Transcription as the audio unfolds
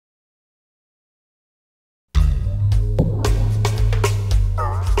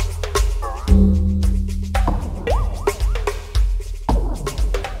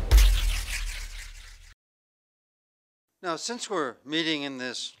Now, since we're meeting in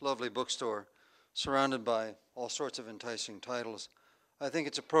this lovely bookstore, surrounded by all sorts of enticing titles, I think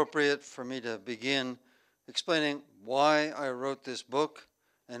it's appropriate for me to begin explaining why I wrote this book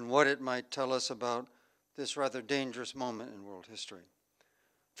and what it might tell us about this rather dangerous moment in world history.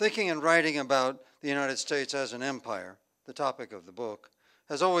 Thinking and writing about the United States as an empire, the topic of the book,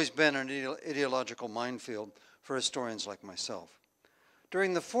 has always been an ideological minefield for historians like myself.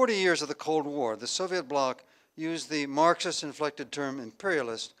 During the 40 years of the Cold War, the Soviet bloc used the Marxist-inflected term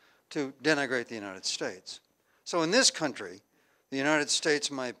imperialist to denigrate the United States. So in this country, the United States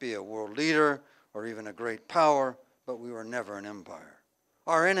might be a world leader or even a great power, but we were never an empire.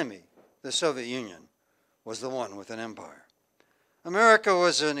 Our enemy, the Soviet Union, was the one with an empire. America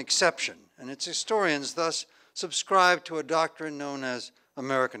was an exception, and its historians thus subscribed to a doctrine known as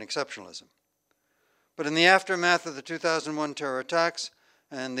American exceptionalism. But in the aftermath of the 2001 terror attacks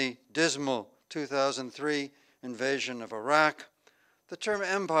and the dismal 2003 invasion of Iraq, the term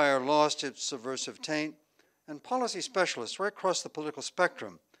empire lost its subversive taint, and policy specialists right across the political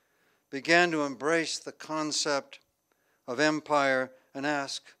spectrum began to embrace the concept of empire and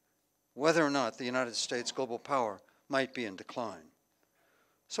ask whether or not the United States global power might be in decline.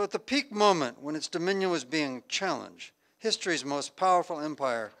 So at the peak moment when its dominion was being challenged, history's most powerful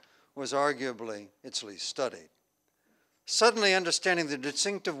empire was arguably its least studied. Suddenly understanding the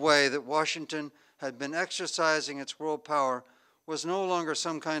distinctive way that Washington had been exercising its world power was no longer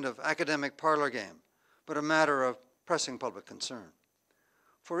some kind of academic parlor game, but a matter of pressing public concern.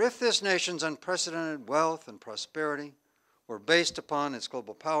 For if this nation's unprecedented wealth and prosperity were based upon its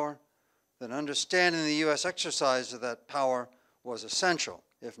global power, then understanding the U.S. exercise of that power was essential,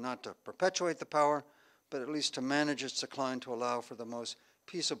 if not to perpetuate the power, but at least to manage its decline to allow for the most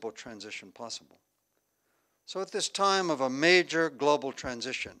peaceable transition possible. So at this time of a major global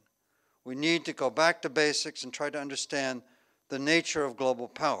transition, we need to go back to basics and try to understand the nature of global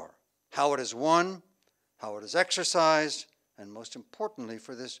power, how it is won, how it is exercised, and most importantly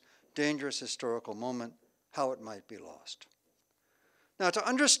for this dangerous historical moment, how it might be lost. Now, to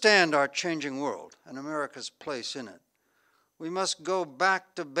understand our changing world and America's place in it, we must go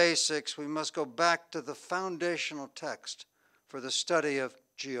back to basics. We must go back to the foundational text for the study of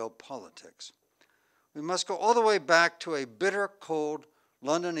geopolitics. We must go all the way back to a bitter, cold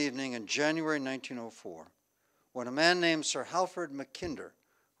London evening in January 1904, when a man named Sir Alfred Mackinder,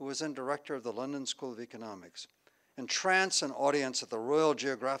 who was then director of the London School of Economics, entranced an audience at the Royal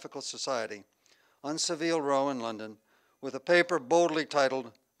Geographical Society on Savile Row in London with a paper boldly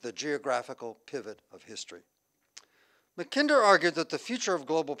titled The Geographical Pivot of History. Mackinder argued that the future of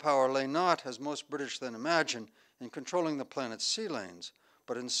global power lay not, as most British then imagined, in controlling the planet's sea lanes,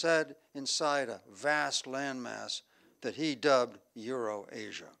 but instead inside a vast landmass that he dubbed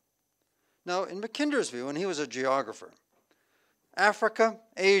Euro-Asia. Now, in Mackinder's view, and he was a geographer, Africa,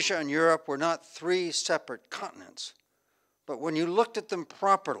 Asia, and Europe were not three separate continents, but when you looked at them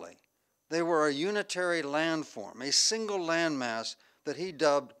properly, they were a unitary landform, a single landmass that he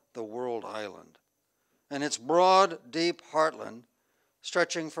dubbed the world island. And its broad, deep heartland,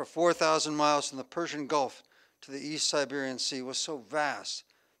 stretching for 4,000 miles from the Persian Gulf to the East Siberian Sea, was so vast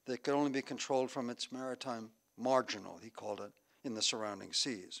that it could only be controlled from its maritime marginal, he called it, in the surrounding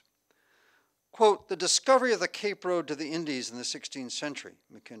seas. Quote, the discovery of the Cape Road to the Indies in the 16th century,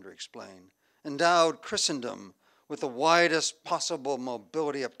 Mackinder explained, endowed Christendom with the widest possible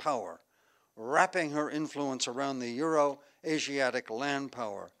mobility of power, wrapping her influence around the Euro-Asiatic land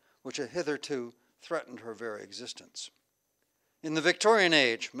power, which had hitherto threatened her very existence. In the Victorian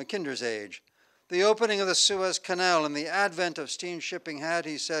age, Mackinder's age, the opening of the Suez Canal and the advent of steam shipping had,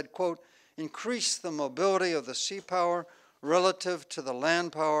 he said, quote, increased the mobility of the sea power relative to the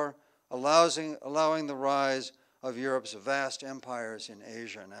land power, allowing the rise of Europe's vast empires in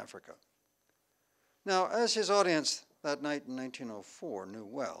Asia and Africa. Now, as his audience that night in 1904 knew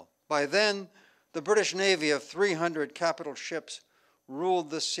well, by then the British Navy of 300 capital ships ruled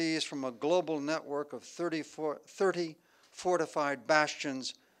the seas from a global network of 30 fortified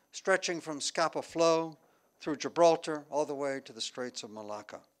bastions stretching from Scapa Flow through Gibraltar all the way to the Straits of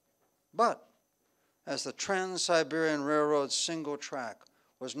Malacca. But as the Trans-Siberian Railroad's single track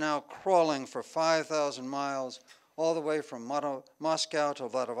was now crawling for 5,000 miles all the way from Moscow to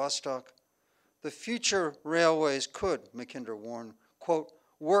Vladivostok, the future railways could, Mackinder warned, quote,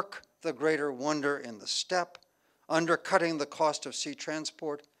 work the greater wonder in the steppe, undercutting the cost of sea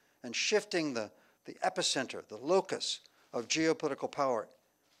transport and shifting the epicenter, the locus of geopolitical power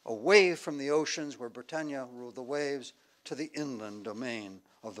away from the oceans where Britannia ruled the waves to the inland domain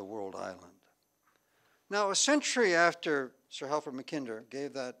of the world island. Now, a century after Sir Alfred Mackinder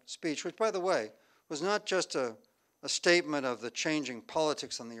gave that speech, which, by the way, was not just a a statement of the changing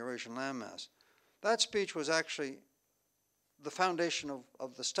politics on the Eurasian landmass, that speech was actually the foundation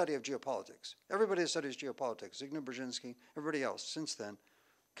of the study of geopolitics. Everybody who studies geopolitics, Zygmunt Brzezinski, everybody else since then,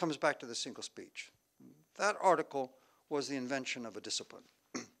 comes back to this single speech. That article was the invention of a discipline.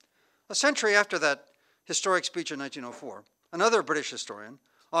 A century after that historic speech in 1904, another British historian,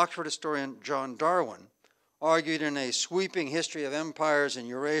 Oxford historian John Darwin, argued in a sweeping history of empires in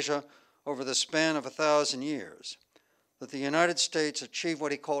Eurasia over the span of 1,000 years that the United States achieved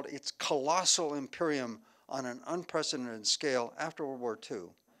what he called its colossal imperium on an unprecedented scale after World War II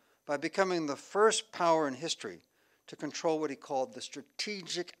by becoming the first power in history to control what he called the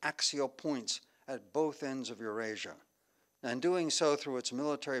strategic axial points at both ends of Eurasia, and doing so through its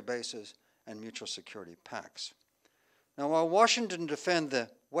military bases and mutual security pacts. Now, while Washington defended the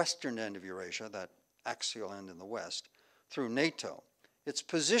western end of Eurasia, that axial end in the west, through NATO, its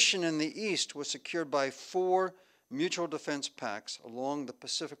position in the east was secured by 4 mutual defense pacts along the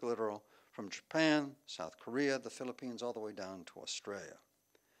Pacific littoral from Japan, South Korea, the Philippines, all the way down to Australia.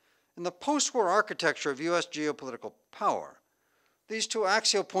 In the post-war architecture of U.S. geopolitical power, these 2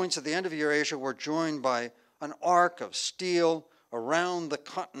 axial points at the end of Eurasia were joined by an arc of steel around the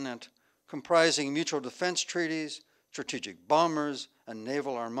continent comprising mutual defense treaties, strategic bombers, and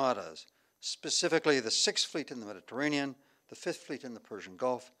naval armadas, specifically the 6th Fleet in the Mediterranean, the 5th Fleet in the Persian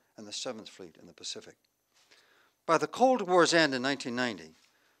Gulf, and the 7th Fleet in the Pacific. By the Cold War's end in 1990,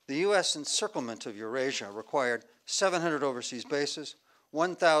 the U.S. encirclement of Eurasia required 700 overseas bases,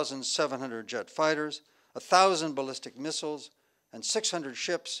 1,700 jet fighters, 1,000 ballistic missiles, and 600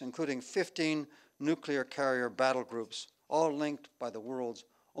 ships, including 15 nuclear carrier battle groups, all linked by the world's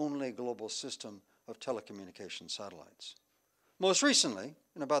only global system of telecommunication satellites. Most recently,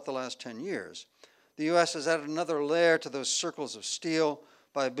 in about the last 10 years, the U.S. has added another layer to those circles of steel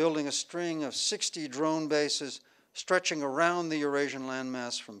by building a string of 60 drone bases stretching around the Eurasian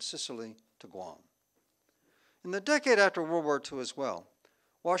landmass from Sicily to Guam. In the decade after World War II as well,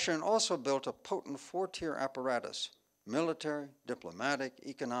 Washington also built a potent 4-tier apparatus, military, diplomatic,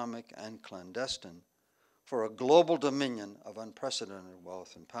 economic, and clandestine, for a global dominion of unprecedented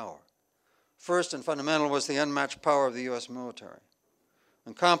wealth and power. First and fundamental was the unmatched power of the U.S. military.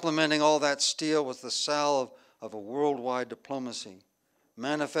 And complementing all that steel was the salve of a worldwide diplomacy,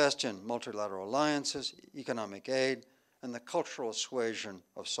 manifest in multilateral alliances, economic aid, and the cultural suasion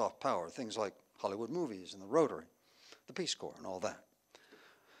of soft power, things like Hollywood movies and the Rotary, the Peace Corps, and all that.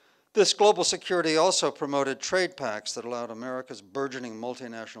 This global security also promoted trade pacts that allowed America's burgeoning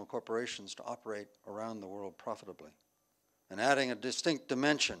multinational corporations to operate around the world profitably, and adding a distinct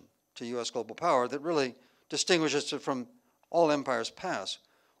dimension to U.S. global power that really distinguishes it from all empires past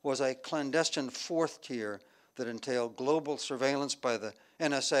was a clandestine 4th tier that entailed global surveillance by the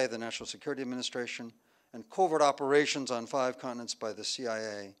NSA, the National Security Administration, and covert operations on 5 continents by the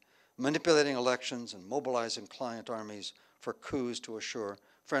CIA, manipulating elections and mobilizing client armies for coups to assure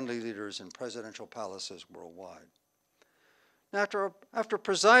friendly leaders in presidential palaces worldwide. Now, after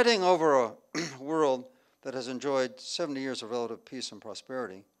presiding over a world that has enjoyed 70 years of relative peace and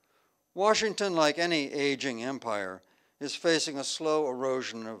prosperity, Washington, like any aging empire, is facing a slow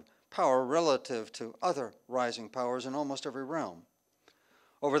erosion of power relative to other rising powers in almost every realm.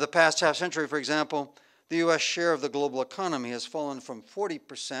 Over the past half-century, for example, the U.S. share of the global economy has fallen from 40%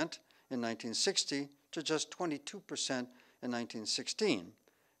 in 1960 to just 22% in 1916.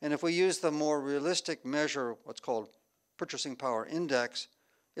 And if we use the more realistic measure, what's called purchasing power index,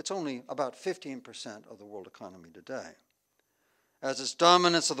 it's only about 15% of the world economy today. As its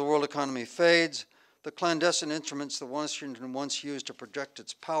dominance of the world economy fades, the clandestine instruments that Washington once used to project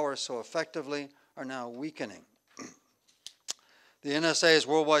its power so effectively are now weakening. The NSA's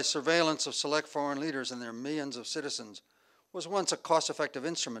worldwide surveillance of select foreign leaders and their millions of citizens was once a cost-effective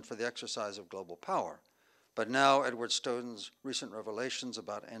instrument for the exercise of global power. But now Edward Snowden's recent revelations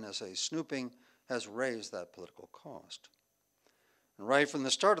about NSA snooping has raised that political cost. And right from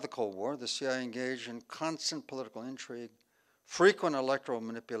the start of the Cold War, the CIA engaged in constant political intrigue, frequent electoral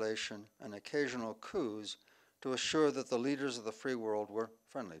manipulation, and occasional coups to assure that the leaders of the free world were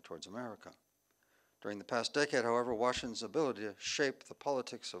friendly towards America. During the past decade, however, Washington's ability to shape the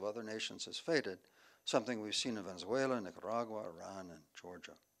politics of other nations has faded, something we've seen in Venezuela, Nicaragua, Iran, and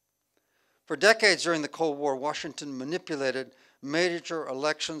Georgia. For decades during the Cold War, Washington manipulated major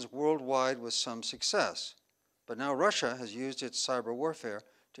elections worldwide with some success. But now Russia has used its cyber warfare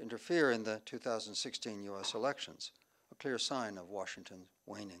to interfere in the 2016 U.S. elections, a clear sign of Washington's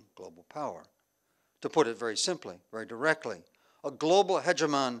waning global power. To put it very simply, very directly, a global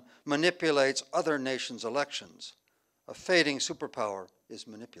hegemon manipulates other nations' elections. A fading superpower is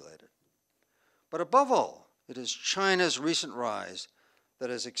manipulated. But above all, it is China's recent rise that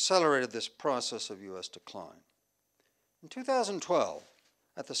has accelerated this process of U.S. decline. In 2012,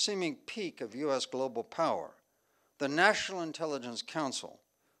 at the seeming peak of U.S. global power, the National Intelligence Council,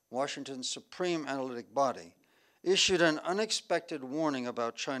 Washington's supreme analytic body, issued an unexpected warning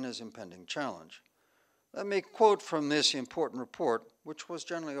about China's impending challenge. Let me quote from this important report, which was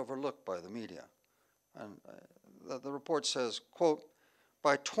generally overlooked by the media. And the report says, quote,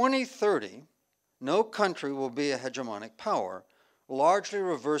 "By 2030, no country will be a hegemonic power, largely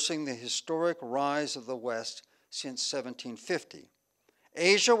reversing the historic rise of the West since 1750.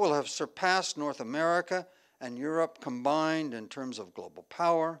 Asia will have surpassed North America and Europe combined in terms of global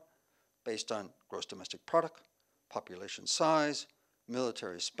power, based on gross domestic product, population size,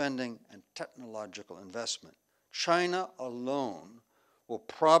 military spending, and technological investment. China alone will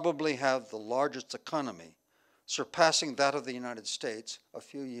probably have the largest economy, surpassing that of the United States a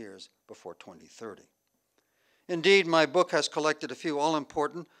few years before 2030. Indeed, my book has collected a few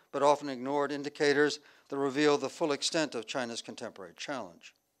all-important but often ignored indicators that reveal the full extent of China's contemporary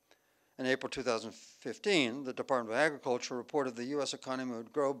challenge. In April 2015, the Department of Agriculture reported the U.S. economy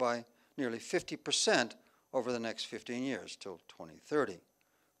would grow by nearly 50% over the next 15 years, till 2030.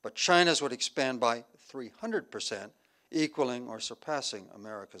 But China's would expand by 300%, equaling or surpassing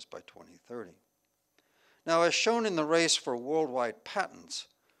America's by 2030. Now, as shown in the race for worldwide patents,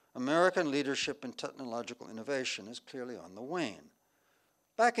 American leadership in technological innovation is clearly on the wane.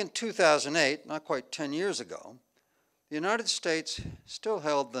 Back in 2008, not quite 10 years ago, the United States still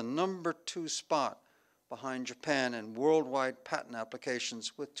held the #2 spot behind Japan in worldwide patent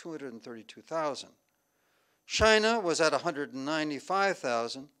applications with 232,000. China was at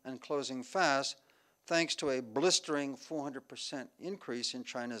 195,000 and closing fast thanks to a blistering 400% increase in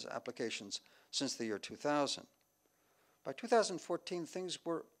China's applications since the year 2000. By 2014, things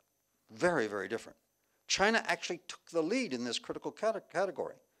were very, very different. China actually took the lead in this critical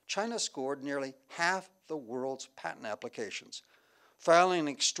category. China scored nearly half the world's patent applications, filing an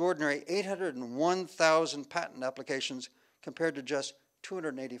extraordinary 801,000 patent applications compared to just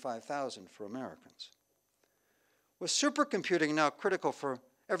 285,000 for Americans. With supercomputing now critical for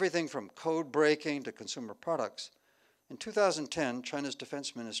everything from code breaking to consumer products, in 2010, China's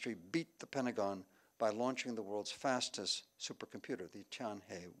defense ministry beat the Pentagon by launching the world's fastest supercomputer, the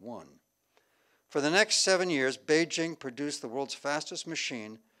Tianhe-1. For the next 7 years, Beijing produced the world's fastest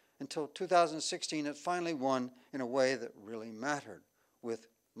machine. Until 2016, it finally won in a way that really mattered, with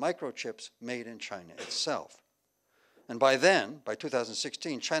microchips made in China itself. And by then, by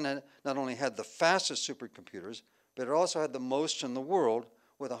 2016, China not only had the fastest supercomputers, but it also had the most in the world,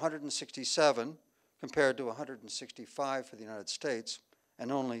 with 167 compared to 165 for the United States,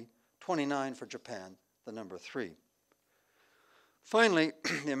 and only 29 for Japan, the #3. Finally,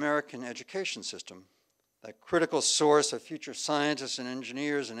 the American education system, that critical source of future scientists and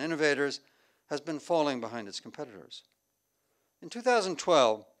engineers and innovators, has been falling behind its competitors. In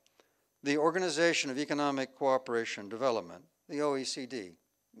 2012, the Organization of Economic Cooperation and Development, the OECD,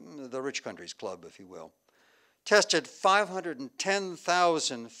 the rich countries club, if you will, tested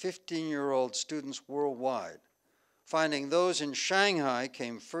 510,000 15-year-old students worldwide, finding those in Shanghai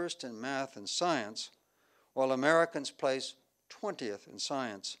came first in math and science, while Americans placed 20th in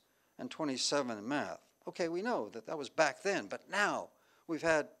science and 27th in math. Okay, we know that that was back then, but now we've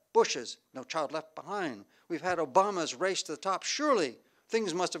had Bush's No Child Left Behind. We've had Obama's race to the top. Surely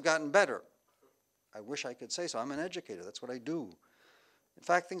things must have gotten better. I wish I could say so. I'm an educator. That's what I do. In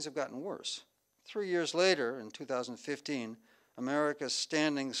fact, things have gotten worse. 3 years later, in 2015, America's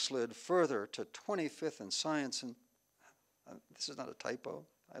standing slid further to 25th in science, and this is not a typo.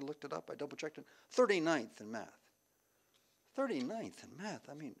 I looked it up. I double-checked it. 39th in math. 39th in math.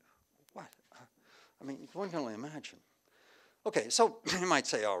 I mean, what? I mean, one can only imagine. Okay, so you might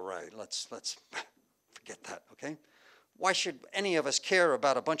say, all right, let's forget that, okay? Why should any of us care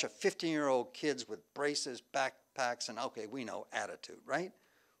about a bunch of 15-year-old kids with braces, backpacks, and, okay, we know, attitude, right?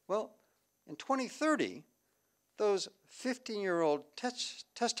 Well, in 2030, those 15-year-old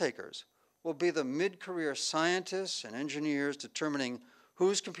test takers will be the mid-career scientists and engineers determining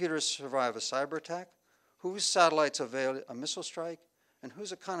whose computers survive a cyber attack, whose satellites avail a missile strike, and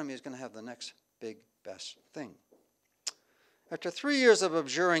whose economy is going to have the next big, best thing. After 3 years of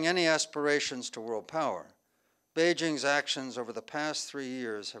abjuring any aspirations to world power, Beijing's actions over the past 3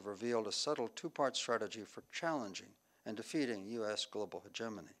 years have revealed a subtle two-part strategy for challenging and defeating U.S. global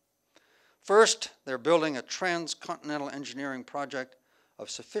hegemony. First, they're building a transcontinental engineering project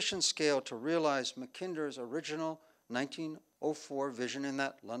of sufficient scale to realize Mackinder's original 1904 vision in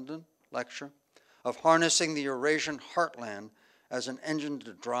that London lecture of harnessing the Eurasian heartland as an engine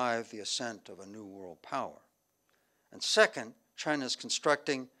to drive the ascent of a new world power. And second, China is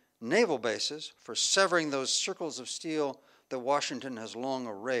constructing naval bases for severing those circles of steel that Washington has long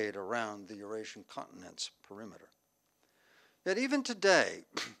arrayed around the Eurasian continent's perimeter. Yet even today,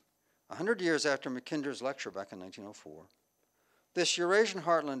 100 years after Mackinder's lecture back in 1904, this Eurasian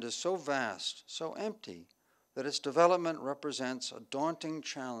heartland is so vast, so empty, that its development represents a daunting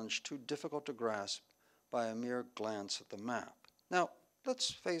challenge too difficult to grasp by a mere glance at the map. Now,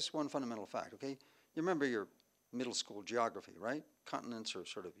 let's face one fundamental fact, okay? You remember your middle school geography, right? Continents are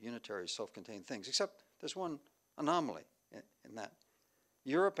sort of unitary, self-contained things, except there's one anomaly in that.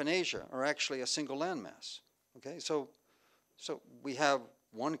 Europe and Asia are actually a single landmass, okay? So we have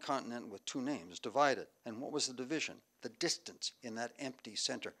one continent with two names, divided. And what was the division? The distance in that empty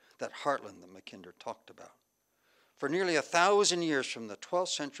center, that heartland that Mackinder talked about. For nearly 1,000 years, from the 12th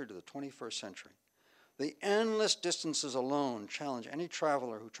century to the 21st century, the endless distances alone challenge any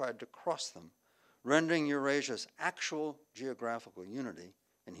traveler who tried to cross them, rendering Eurasia's actual geographical unity,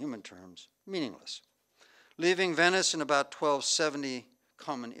 in human terms, meaningless. Leaving Venice in about 1270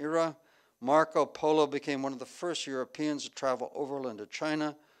 Common Era, Marco Polo became one of the first Europeans to travel overland to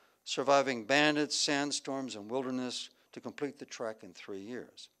China, surviving bandits, sandstorms, and wilderness to complete the trek in 3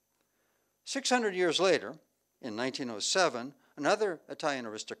 years. 600 years later, in 1907, another Italian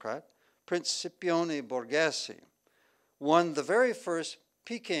aristocrat, Prince Scipione Borghese, won the very first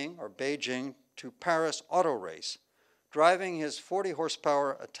Peking, or Beijing, to Paris auto race, driving his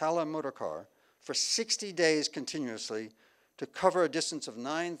 40-horsepower Itala motorcar for 60 days continuously to cover a distance of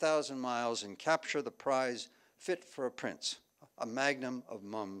 9,000 miles and capture the prize fit for a prince, a magnum of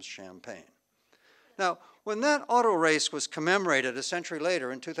Mumm's champagne. Now, when that auto race was commemorated a century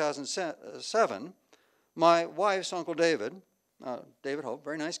later in 2007, my wife's Uncle David, David Hope,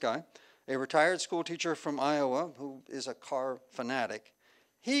 very nice guy, a retired school teacher from Iowa who is a car fanatic,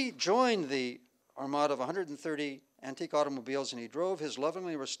 he joined the armada of 130 antique automobiles, and he drove his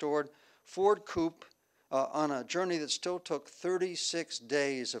lovingly restored Ford Coupe on a journey that still took 36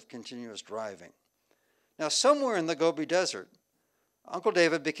 days of continuous driving. Now, somewhere in the Gobi Desert, Uncle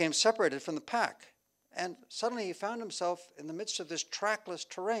David became separated from the pack, and suddenly he found himself in the midst of this trackless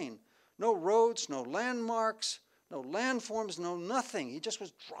terrain. No roads, no landmarks, no landforms, no nothing. He just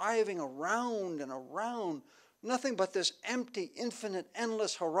was driving around and around, nothing but this empty, infinite,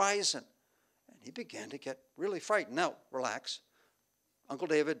 endless horizon. And he began to get really frightened. Now, relax. Uncle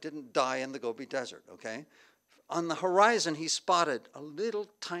David didn't die in the Gobi Desert, okay? On the horizon, he spotted a little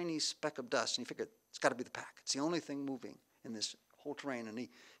tiny speck of dust, and he figured, it's got to be the pack. It's the only thing moving in this whole terrain. And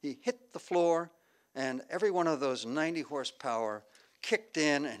he hit the floor, and every one of those 90 horsepower kicked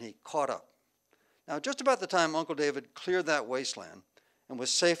in, and he caught up. Now, just about the time Uncle David cleared that wasteland and was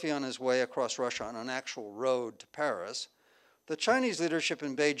safely on his way across Russia on an actual road to Paris, the Chinese leadership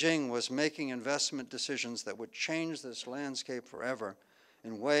in Beijing was making investment decisions that would change this landscape forever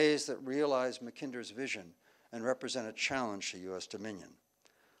in ways that realized Mackinder's vision and represent a challenge to U.S. dominion.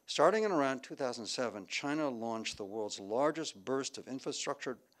 Starting in around 2007, China launched the world's largest burst of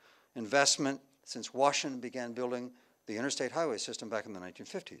infrastructure investment since Washington began building the interstate highway system back in the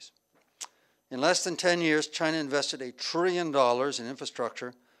 1950s. In less than 10 years, China invested $1 trillion in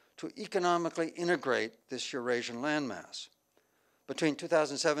infrastructure to economically integrate this Eurasian landmass. Between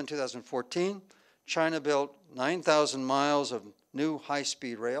 2007 and 2014, China built 9,000 miles of new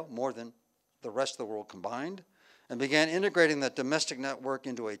high-speed rail, more than the rest of the world combined, and began integrating that domestic network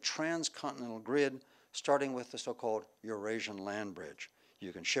into a transcontinental grid, starting with the so-called Eurasian land bridge.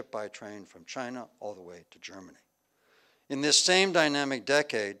 You can ship by train from China all the way to Germany. In this same dynamic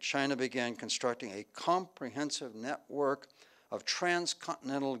decade, China began constructing a comprehensive network of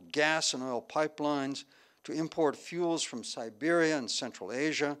transcontinental gas and oil pipelines to import fuels from Siberia and Central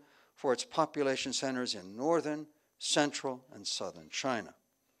Asia for its population centers in northern, central, and southern China.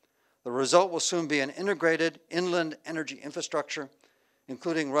 The result will soon be an integrated inland energy infrastructure,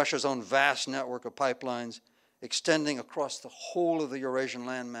 including Russia's own vast network of pipelines, extending across the whole of the Eurasian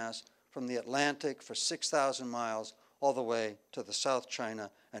landmass from the Atlantic for 6,000 miles all the way to the South China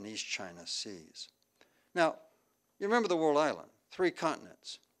and East China Seas. Now, you remember the world island, 3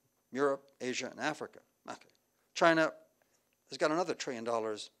 continents, Europe, Asia, and Africa. Okay. China has got another $1 trillion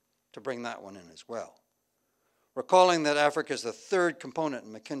to bring that one in as well. Recalling that Africa is the 3rd component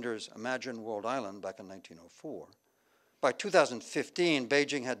in Mackinder's imagined world island back in 1904, by 2015,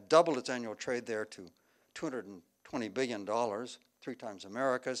 Beijing had doubled its annual trade there to $220 billion, 3 times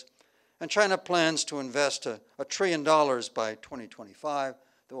America's, and China plans to invest $1 trillion by 2025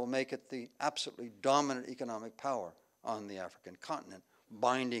 that will make it the absolutely dominant economic power on the African continent,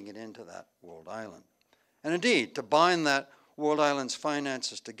 binding it into that world island. And indeed, to bind that world island's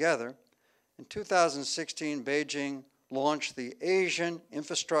finances together, In 2016, Beijing launched the Asian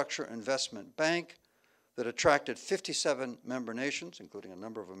Infrastructure Investment Bank that attracted 57 member nations, including a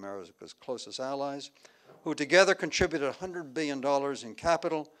number of America's closest allies, who together contributed $100 billion in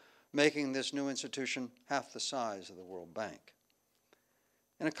capital, making this new institution half the size of the World Bank.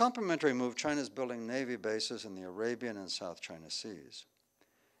 In a complementary move, China is building Navy bases in the Arabian and South China Seas.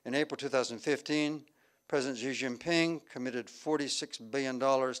 In April 2015, President Xi Jinping committed $46 billion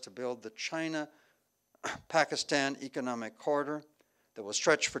to build the China-Pakistan Economic Corridor that will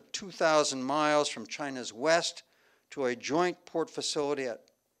stretch for 2,000 miles from China's west to a joint port facility at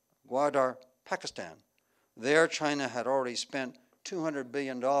Gwadar, Pakistan. There, China had already spent $200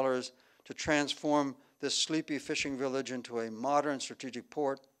 billion to transform this sleepy fishing village into a modern strategic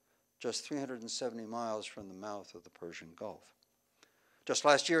port just 370 miles from the mouth of the Persian Gulf. Just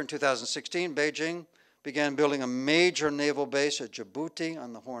last year, in 2016, Beijing began building a major naval base at Djibouti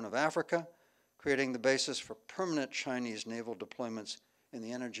on the Horn of Africa, creating the basis for permanent Chinese naval deployments in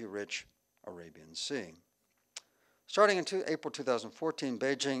the energy-rich Arabian Sea. Starting in April 2014,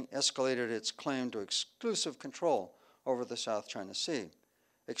 Beijing escalated its claim to exclusive control over the South China Sea,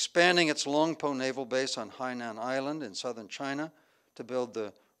 expanding its Longpo naval base on Hainan Island in southern China to build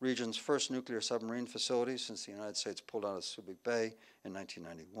the region's first nuclear submarine facility since the United States pulled out of Subic Bay in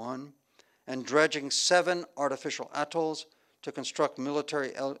 1991, and dredging 7 artificial atolls to construct military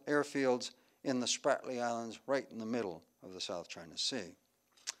airfields in the Spratly Islands right in the middle of the South China Sea.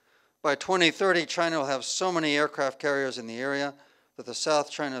 By 2030, China will have so many aircraft carriers in the area that the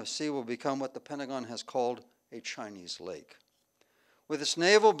South China Sea will become what the Pentagon has called a Chinese lake. With its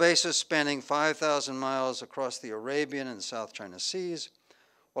naval bases spanning 5,000 miles across the Arabian and South China Seas,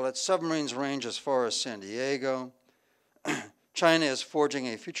 while its submarines range as far as San Diego, China is forging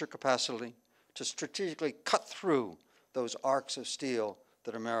a future capacity to strategically cut through those arcs of steel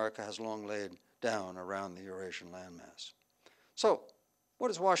that America has long laid down around the Eurasian landmass. So, what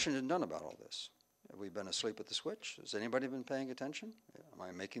has Washington done about all this? Have we been asleep at the switch? Has anybody been paying attention? Am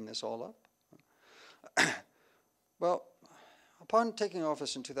I making this all up? Well, upon taking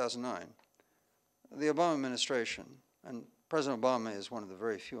office in 2009, the Obama administration, and President Obama is one of the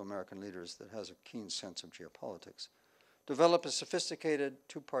very few American leaders that has a keen sense of geopolitics, developed a sophisticated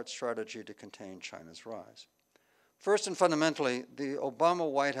 2-part strategy to contain China's rise. First and fundamentally, the Obama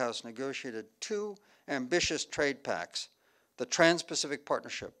White House negotiated 2 ambitious trade pacts, the Trans-Pacific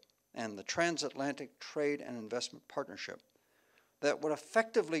Partnership and the Transatlantic Trade and Investment Partnership, that would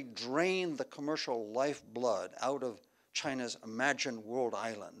effectively drain the commercial lifeblood out of China's imagined world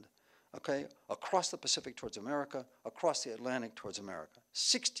island, okay, across the Pacific towards America, across the Atlantic towards America.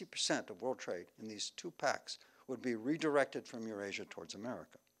 60% of world trade in these 2 pacts would be redirected from Eurasia towards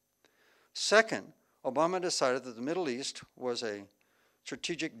America. Second, Obama decided that the Middle East was a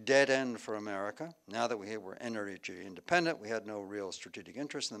strategic dead end for America. Now that we were energy independent, we had no real strategic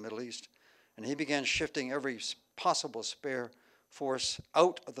interest in the Middle East, and he began shifting every possible spare force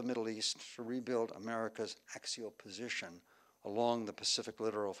out of the Middle East to rebuild America's axial position along the Pacific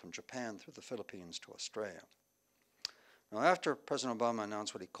littoral from Japan through the Philippines to Australia. Now, after President Obama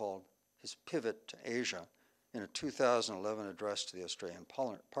announced what he called his pivot to Asia in a 2011 address to the Australian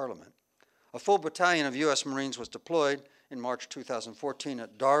Parliament, a full battalion of U.S. Marines was deployed in March 2014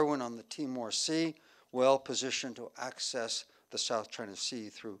 at Darwin on the Timor Sea, well positioned to access the South China Sea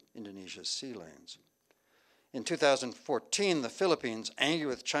through Indonesia's sea lanes. In 2014, the Philippines, angry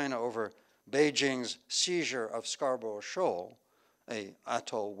with China over Beijing's seizure of Scarborough Shoal, an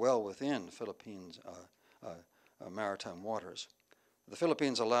atoll well within Philippines' maritime waters, the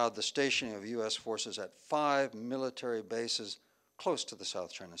Philippines allowed the stationing of U.S. forces at 5 military bases close to the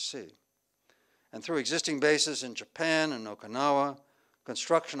South China Sea. And through existing bases in Japan and Okinawa,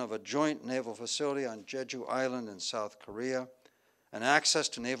 construction of a joint naval facility on Jeju Island in South Korea, and access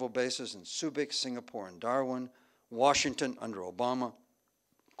to naval bases in Subic, Singapore, and Darwin, Washington, under Obama,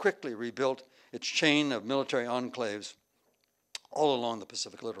 quickly rebuilt its chain of military enclaves all along the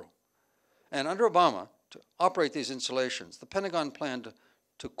Pacific littoral. And under Obama, to operate these installations, the Pentagon planned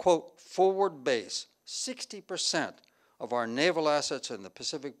to quote, forward base 60% of our naval assets in the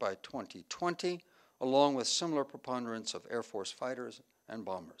Pacific by 2020, along with similar preponderance of Air Force fighters and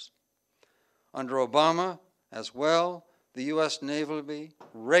bombers. Under Obama, as well, the U.S. Navy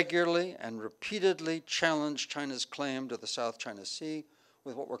regularly and repeatedly challenged China's claim to the South China Sea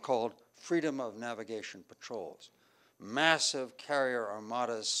with what were called freedom of navigation patrols, massive carrier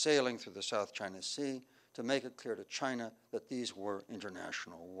armadas sailing through the South China Sea to make it clear to China that these were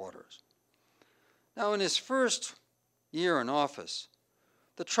international waters. Now, in his first year in office,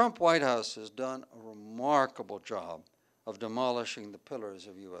 the Trump White House has done a remarkable job of demolishing the pillars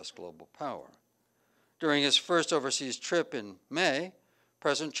of U.S. global power. During his first overseas trip in May,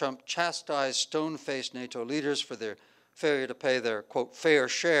 President Trump chastised stone-faced NATO leaders for their failure to pay their, quote, fair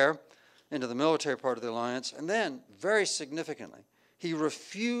share into the military part of the alliance, and then, very significantly, he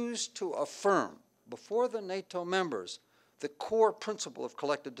refused to affirm before the NATO members the core principle of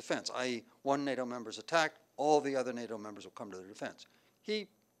collective defense, i.e. one NATO member is attacked, all the other NATO members will come to their defense. He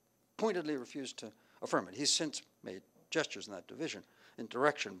pointedly refused to affirm it. He's since made gestures in that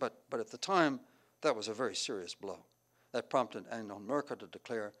direction, but at the time, that was a very serious blow. That prompted Angela Merkel to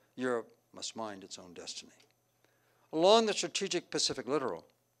declare Europe must mind its own destiny. Along the strategic Pacific littoral,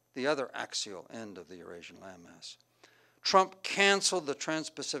 the other axial end of the Eurasian landmass, Trump canceled the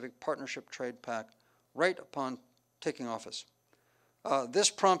Trans-Pacific Partnership Trade Pact right upon taking office. This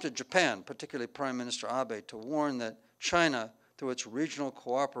prompted Japan, particularly Prime Minister Abe, to warn that China, through its regional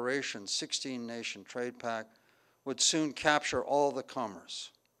cooperation 16-nation trade pact, would soon capture all the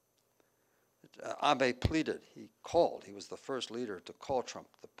commerce. Abe pleaded, he was the first leader to call Trump.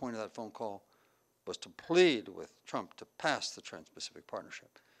 The point of that phone call was to plead with Trump to pass the Trans-Pacific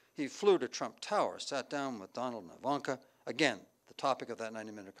Partnership. He flew to Trump Tower, sat down with Donald and Ivanka. Again, the topic of that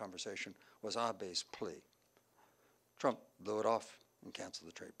 90-minute conversation was Abe's plea. Trump blew it off and canceled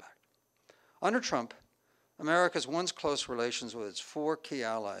the trade pact. Under Trump, America's once close relations with its four key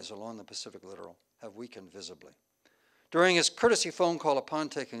allies along the Pacific littoral have weakened visibly. During his courtesy phone call upon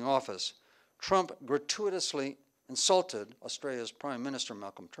taking office, Trump gratuitously insulted Australia's Prime Minister,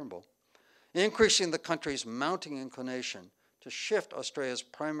 Malcolm Turnbull, increasing the country's mounting inclination to shift Australia's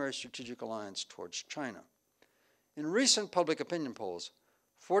primary strategic alliance towards China. In recent public opinion polls,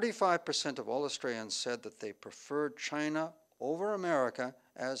 45% of all Australians said that they preferred China over America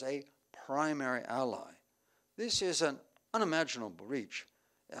as a primary ally. This is an unimaginable reach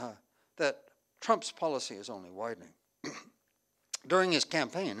that Trump's policy is only widening. During his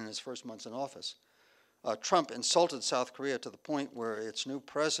campaign in his first months in office, Trump insulted South Korea to the point where its new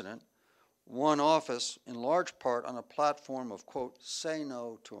president won office in large part on a platform of, quote, say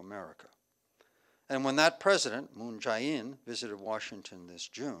no to America. And when that president, Moon Jae-in, visited Washington this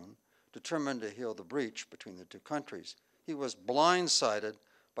June, determined to heal the breach between the two countries, he was blindsided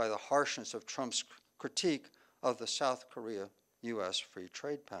by the harshness of Trump's critique of the South Korea-U.S. Free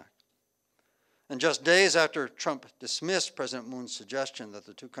Trade Pact. And just days after Trump dismissed President Moon's suggestion that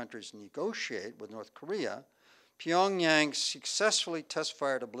the two countries negotiate with North Korea, Pyongyang successfully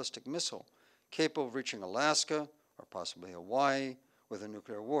test-fired a ballistic missile capable of reaching Alaska, or possibly Hawaii, with a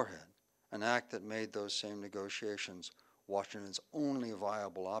nuclear warhead, an act that made those same negotiations Washington's only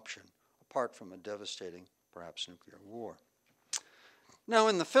viable option, apart from a devastating, perhaps, nuclear war. Now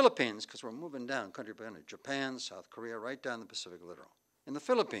in the Philippines, because we're moving down country by country, Japan, South Korea, right down the Pacific littoral. In the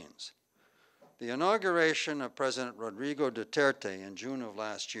Philippines, the inauguration of President Rodrigo Duterte in June of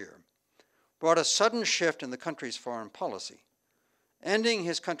last year brought a sudden shift in the country's foreign policy, ending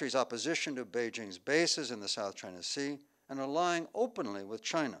his country's opposition to Beijing's bases in the South China Sea and allying openly with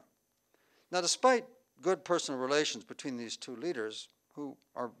China. Now, despite good personal relations between these two leaders, who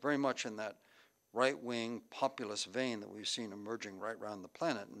are very much in that right-wing populist vein that we've seen emerging right around the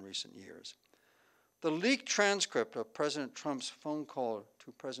planet in recent years, the leaked transcript of President Trump's phone call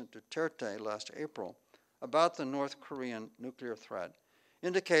to President Duterte last April about the North Korean nuclear threat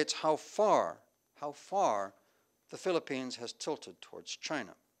indicates how far the Philippines has tilted towards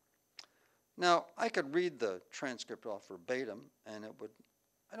China. Now, I could read the transcript off verbatim, and it would,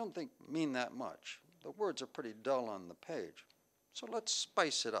 I don't think, mean that much. The words are pretty dull on the page. So let's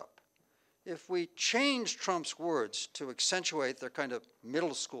spice it up. If we change Trump's words to accentuate their kind of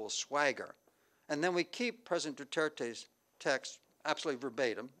middle school swagger, and then we keep President Duterte's text absolutely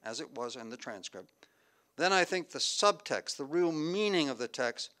verbatim, as it was in the transcript, then I think the subtext, the real meaning of the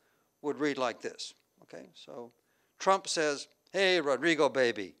text, would read like this. Okay, so Trump says, hey, Rodrigo,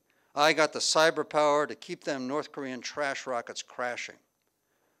 baby, I got the cyber power to keep them North Korean trash rockets crashing.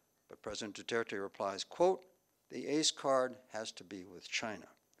 But President Duterte replies, quote, the ace card has to be with China.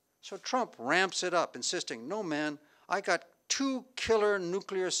 So Trump ramps it up, insisting, no, man, I got 2 killer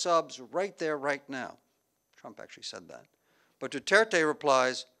nuclear subs right there, right now. Trump actually said that. But Duterte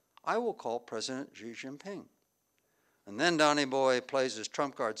replies, I will call President Xi Jinping. And then Donny Boy plays his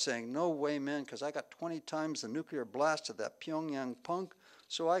trump card saying, no way, man, because I got 20 times the nuclear blast of that Pyongyang punk,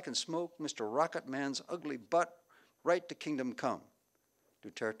 so I can smoke Mr. Rocket Man's ugly butt right to kingdom come.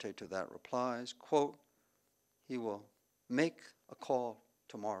 Duterte to that replies, quote, he will make a call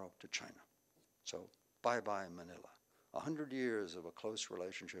tomorrow to China. So bye-bye Manila. 100 years of a close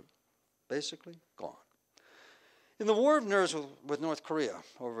relationship, basically gone. In the war of nerves with North Korea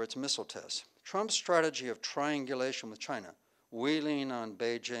over its missile tests, Trump's strategy of triangulation with China, we lean on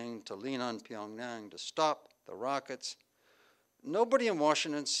Beijing to lean on Pyongyang to stop the rockets. Nobody in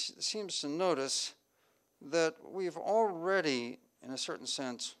Washington seems to notice that we've already, in a certain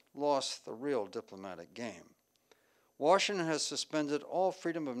sense, lost the real diplomatic game. Washington has suspended all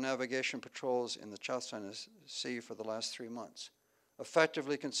freedom of navigation patrols in the South China Sea for the last 3 months,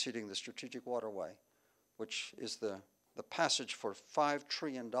 effectively conceding the strategic waterway, which is the passage for $5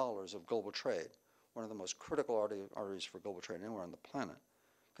 trillion of global trade, one of the most critical arteries for global trade anywhere on the planet,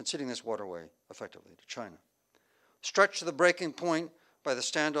 conceding this waterway effectively to China. Stretched to the breaking point by the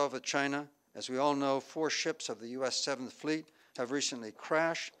standoff with China, as we all know, 4 ships of the U.S. 7th Fleet have recently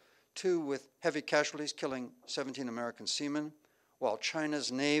crashed, 2 with heavy casualties, killing 17 American seamen, while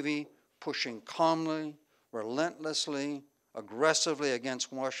China's Navy, pushing calmly, relentlessly, aggressively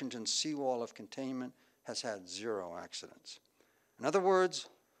against Washington's seawall of containment, has had 0 accidents. In other words,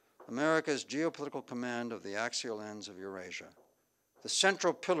 America's geopolitical command of the axial ends of Eurasia, the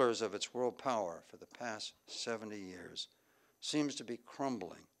central pillars of its world power for the past 70 years, seems to be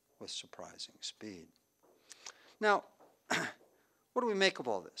crumbling with surprising speed. Now, what do we make of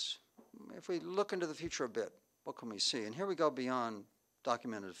all this? If we look into the future a bit, what can we see? And here we go beyond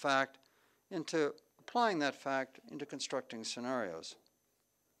documented fact into applying that fact into constructing scenarios,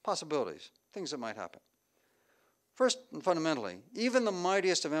 possibilities, things that might happen. First and fundamentally, even the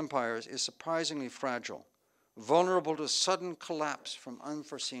mightiest of empires is surprisingly fragile, vulnerable to sudden collapse from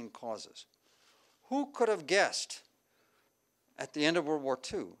unforeseen causes. Who could have guessed at the end of World War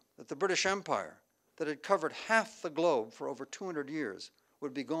II that the British Empire, that had covered half the globe for over 200 years,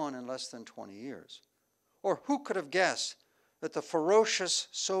 would be gone in less than 20 years? Or who could have guessed that the ferocious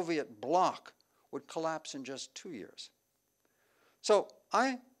Soviet bloc would collapse in just 2 years? So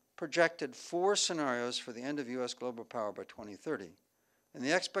I projected 4 scenarios for the end of U.S. global power by 2030, in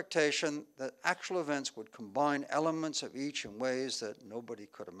the expectation that actual events would combine elements of each in ways that nobody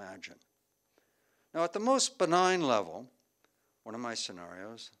could imagine. Now, at the most benign level, one of my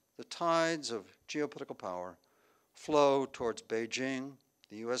scenarios, the tides of geopolitical power flow towards Beijing,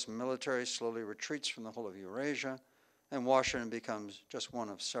 the U.S. military slowly retreats from the whole of Eurasia, and Washington becomes just one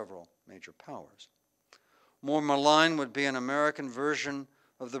of several major powers. More malign would be an American version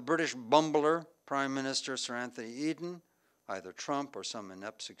of the British bumbler, Prime Minister Sir Anthony Eden, either Trump or some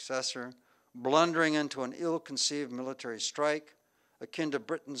inept successor, blundering into an ill-conceived military strike, akin to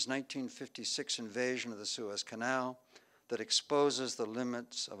Britain's 1956 invasion of the Suez Canal, that exposes the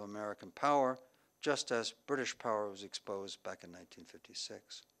limits of American power, just as British power was exposed back in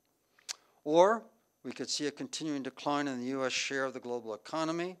 1956. Or we could see a continuing decline in the U.S. share of the global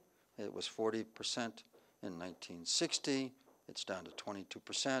economy. It was 40% in 1960. It's down to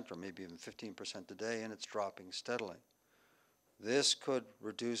 22%, or maybe even 15% today, and it's dropping steadily. This could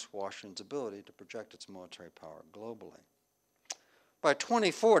reduce Washington's ability to project its military power globally. By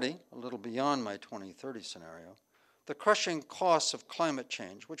 2040, a little beyond my 2030 scenario, the crushing costs of climate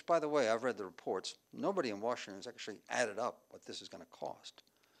change, which, by the way, I've read the reports, nobody in Washington has actually added up what this is going to cost.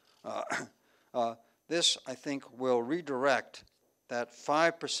 This, I think, will redirect that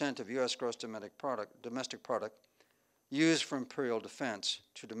 5% of U.S. gross domestic product used for imperial defense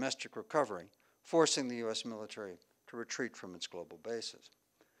to domestic recovery, forcing the U.S. military to retreat from its global bases.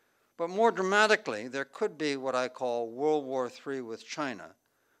 But more dramatically, there could be what I call World War III with China,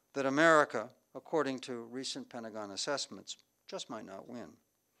 that America, according to recent Pentagon assessments, just might not win.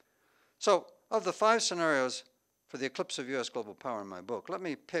 So, of the 5 scenarios for the eclipse of U.S. global power in my book, let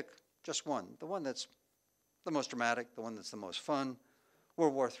me pick just one, the one that's the most dramatic, the one that's the most fun,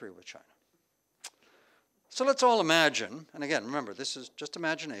 World War III with China. So let's all imagine, and again, remember, this is just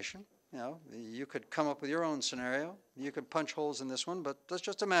imagination. You know, you could come up with your own scenario. You could punch holes in this one, but let's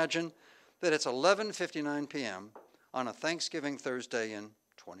just imagine that it's 11:59 p.m. on a Thanksgiving Thursday in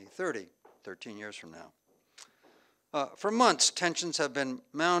 2030, 13 years from now. For months, tensions have been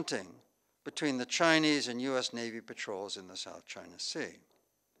mounting between the Chinese and U.S. Navy patrols in the South China Sea.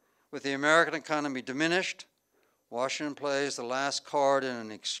 With the American economy diminished, Washington plays the last card in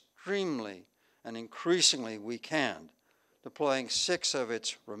an extremely and increasingly weak hand, deploying 6 of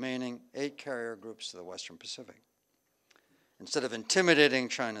its remaining 8 carrier groups to the Western Pacific. Instead of intimidating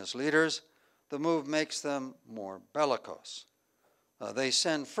China's leaders, the move makes them more bellicose. They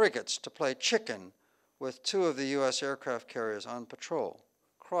send frigates to play chicken with 2 of the U.S. aircraft carriers on patrol,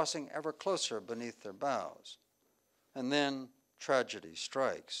 crossing ever closer beneath their bows. And then tragedy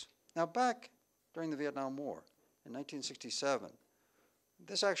strikes. Now, back during the Vietnam War in 1967,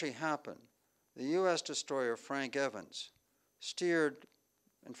 this actually happened. The U.S. destroyer Frank Evans steered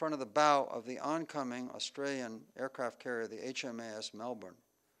in front of the bow of the oncoming Australian aircraft carrier, the HMAS Melbourne,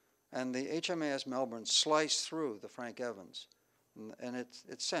 and the HMAS Melbourne sliced through the Frank Evans, and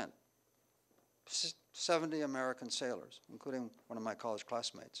it sent 70 American sailors, including one of my college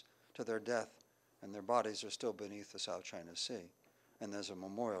classmates, to their death, and their bodies are still beneath the South China Sea, and there's a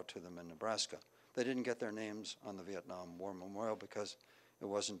memorial to them in Nebraska. They didn't get their names on the Vietnam War Memorial because it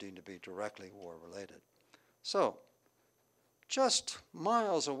wasn't deemed to be directly war-related. So, just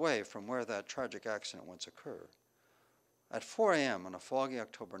miles away from where that tragic accident once occurred, at 4 a.m. on a foggy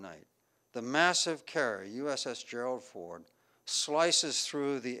October night, the massive carrier USS Gerald Ford slices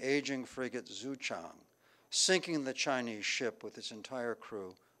through the aging frigate Zuchang, sinking the Chinese ship with its entire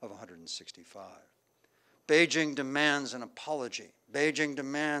crew of 165. Beijing demands an apology. Beijing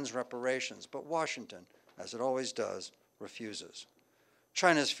demands reparations, but Washington, as it always does, refuses.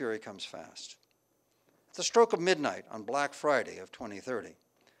 China's fury comes fast. At the stroke of midnight on Black Friday of 2030,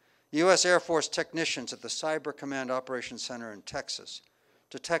 U.S. Air Force technicians at the Cyber Command Operations Center in Texas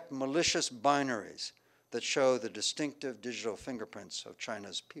detect malicious binaries that show the distinctive digital fingerprints of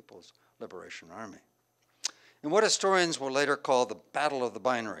China's People's Liberation Army. In what historians will later call the Battle of the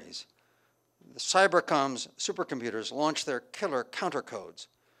Binaries, the Cybercom's supercomputers launched their killer countercodes,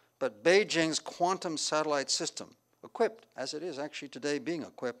 but Beijing's quantum satellite system, equipped, as it is actually today being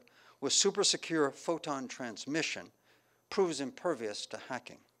equipped, with super secure photon transmission, proves impervious to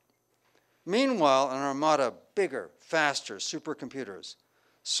hacking. Meanwhile, an armada of bigger, faster supercomputers,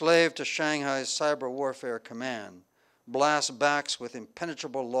 slave to Shanghai's cyber warfare command, blast backs with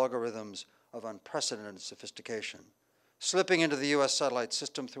impenetrable logarithms of unprecedented sophistication, slipping into the U.S. satellite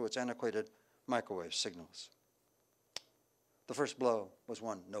system through its antiquated microwave signals. The first blow was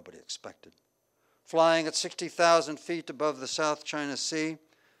one nobody expected. Flying at 60,000 feet above the South China Sea,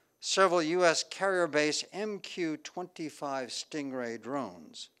 several U.S. carrier-based MQ-25 Stingray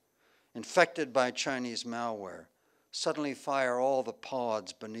drones, infected by Chinese malware, suddenly fire all the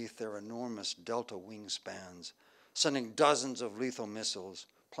pods beneath their enormous delta wingspans, sending dozens of lethal missiles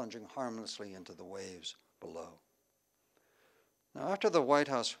plunging harmlessly into the waves below. Now, after the White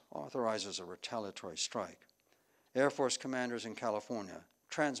House authorizes a retaliatory strike, Air Force commanders in California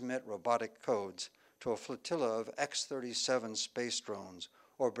transmit robotic codes to a flotilla of X-37 space drones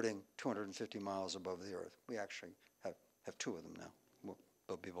orbiting 250 miles above the Earth. We actually have two of them now.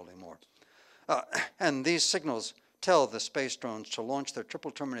 We'll be building more. And these signals tell the space drones to launch their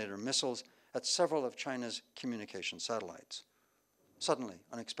triple terminator missiles at several of China's communication satellites. Suddenly,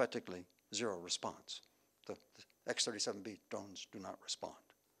 unexpectedly, zero response. The X-37B drones do not respond.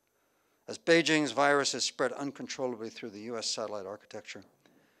 As Beijing's virus is spread uncontrollably through the U.S. satellite architecture,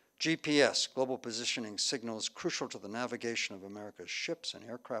 GPS, global positioning signals crucial to the navigation of America's ships and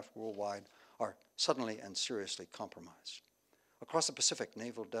aircraft worldwide, are suddenly and seriously compromised. Across the Pacific,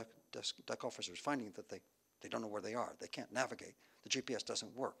 naval deck officers finding that they don't know where they are. They can't navigate. The GPS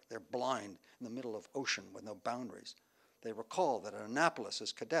doesn't work. They're blind in the middle of ocean with no boundaries. They recall that at Annapolis,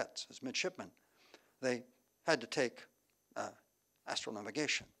 as cadets, as midshipmen, they had to take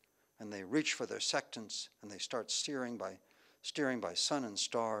astronavigation, and they reach for their sextants, and they start steering by sun and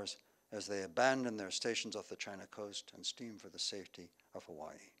stars as they abandon their stations off the China coast and steam for the safety of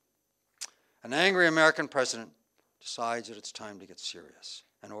Hawaii. An angry American president decides that it's time to get serious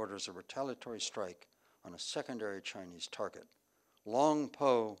and orders a retaliatory strike on a secondary Chinese target, Long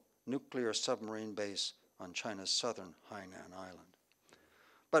Po nuclear submarine base on China's southern Hainan Island.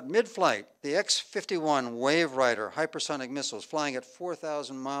 But mid-flight, the X-51 Wave Rider hypersonic missiles flying at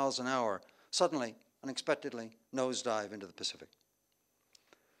 4,000 miles an hour suddenly, unexpectedly, nosedive into the Pacific.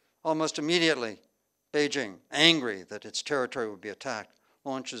 Almost immediately, Beijing, angry that its territory would be attacked,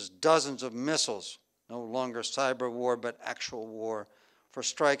 launches dozens of missiles, no longer cyber war but actual war, for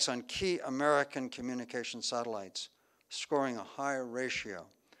strikes on key American communication satellites, scoring a higher ratio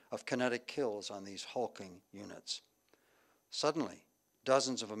of kinetic kills on these hulking units. Suddenly,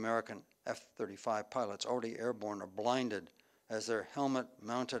 dozens of American F-35 pilots already airborne are blinded as their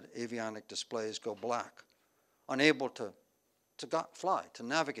helmet-mounted avionic displays go black, unable to fly, to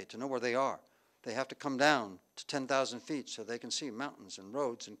navigate, to know where they are. They have to come down to 10,000 feet so they can see mountains and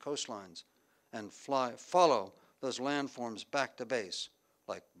roads and coastlines and follow those landforms back to base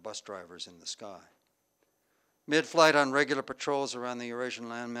like bus drivers in the sky. Mid-flight on regular patrols around the Eurasian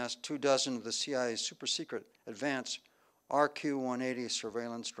landmass, 24 of the CIA's super-secret advanced RQ-180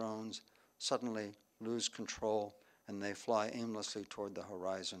 surveillance drones suddenly lose control and they fly aimlessly toward the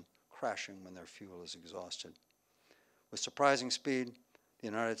horizon, crashing when their fuel is exhausted. With surprising speed, the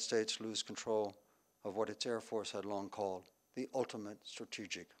United States lose control of what its Air Force had long called the ultimate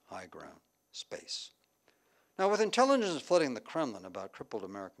strategic high ground, space. Now, with intelligence flooding the Kremlin about crippled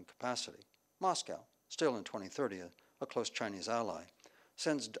American capacity, Moscow, still in 2030 a close Chinese ally,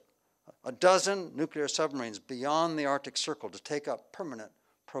 sends a dozen nuclear submarines beyond the Arctic Circle to take up permanent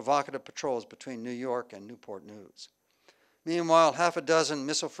provocative patrols between New York and Newport News. Meanwhile, half a dozen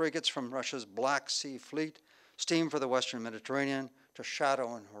missile frigates from Russia's Black Sea Fleet steam for the Western Mediterranean to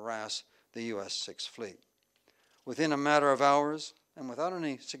shadow and harass the U.S. Sixth Fleet. Within a matter of hours, and without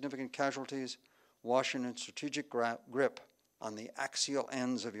any significant casualties, Washington's strategic grip on the axial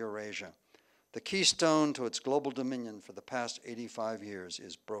ends of Eurasia, the keystone to its global dominion for the past 85 years,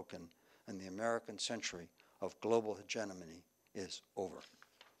 is broken, and the American century of global hegemony is over.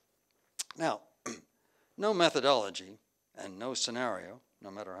 Now, no methodology and no scenario,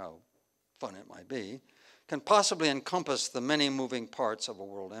 no matter how fun it might be, can possibly encompass the many moving parts of a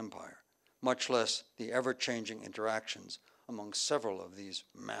world empire, much less the ever-changing interactions among several of these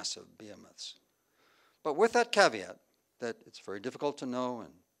massive behemoths. But with that caveat, that it's very difficult to know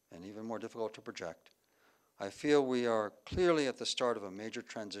and even more difficult to project, I feel we are clearly at the start of a major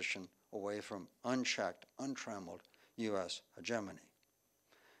transition away from unchecked, untrammeled U.S. hegemony.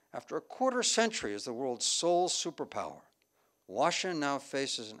 After a quarter century as the world's sole superpower, Washington now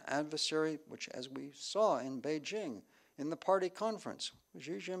faces an adversary which, as we saw in Beijing in the party conference,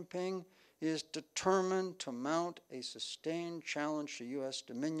 Xi Jinping is determined to mount a sustained challenge to U.S.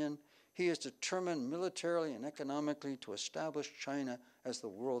 dominion. He is determined militarily and economically to establish China as the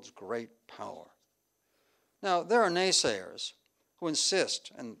world's great power. Now, there are naysayers who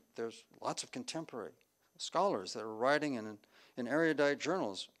insist, and there's lots of contemporary scholars that are writing in erudite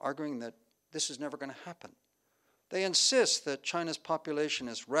journals arguing that this is never going to happen. They insist that China's population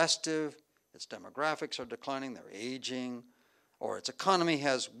is restive, its demographics are declining, they're aging, or its economy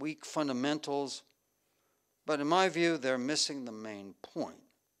has weak fundamentals. But in my view, they're missing the main point.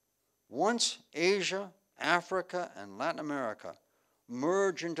 Once Asia, Africa, and Latin America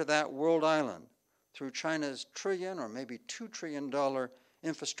merge into that world island through China's $1 trillion or maybe $2 trillion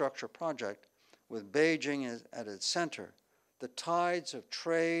infrastructure project, with Beijing at its center, the tides of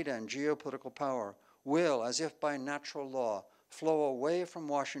trade and geopolitical power will, as if by natural law, flow away from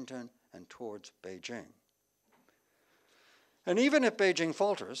Washington and towards Beijing. And even if Beijing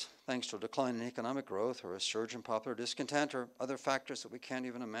falters, thanks to a decline in economic growth or a surge in popular discontent or other factors that we can't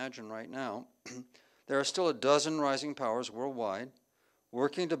even imagine right now, there are still a dozen rising powers worldwide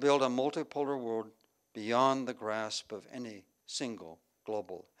working to build a multipolar world beyond the grasp of any single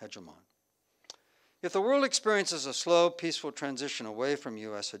global hegemon. If the world experiences a slow, peaceful transition away from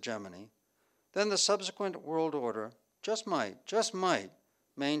U.S. hegemony, then the subsequent world order just might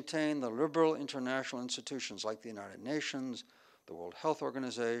maintain the liberal international institutions like the United Nations, the World Health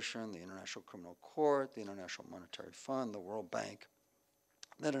Organization, the International Criminal Court, the International Monetary Fund, the World Bank,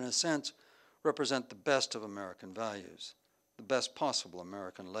 that in a sense represent the best of American values, the best possible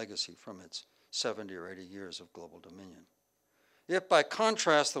American legacy from its 70 or 80 years of global dominion. If, by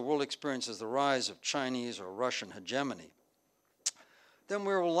contrast, the world experiences the rise of Chinese or Russian hegemony, then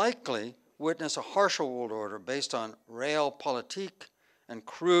we will likely witness a harsher world order based on realpolitik and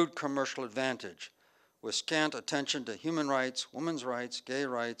crude commercial advantage, with scant attention to human rights, women's rights, gay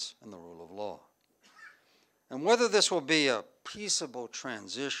rights, and the rule of law. And whether this will be a peaceable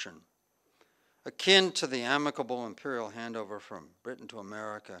transition, akin to the amicable imperial handover from Britain to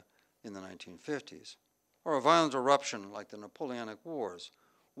America in the 1950s, or a violent eruption like the Napoleonic Wars,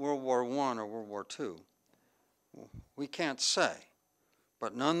 World War I or World War II, we can't say.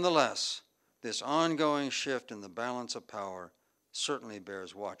 But nonetheless, this ongoing shift in the balance of power certainly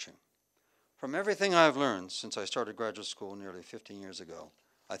bears watching. From everything I've learned since I started graduate school nearly 15 years ago,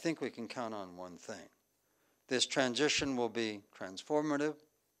 I think we can count on one thing. This transition will be transformative,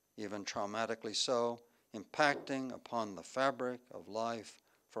 even traumatically so, impacting upon the fabric of life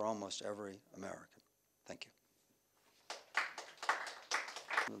for almost every American. Thank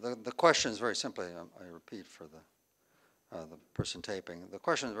you. The question is very simply, I repeat for the person taping, the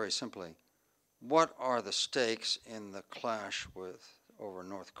question is very simply, what are the stakes in the clash over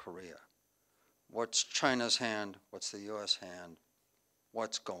North Korea? What's China's hand? What's the U.S. hand?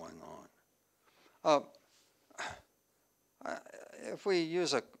 What's going on? If we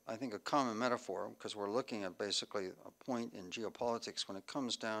use, I think, a common metaphor, because we're looking at basically a point in geopolitics when it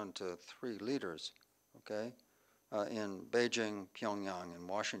comes down to three leaders, okay, in Beijing, Pyongyang, and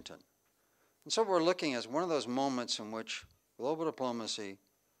Washington. And so what we're looking at is one of those moments in which global diplomacy,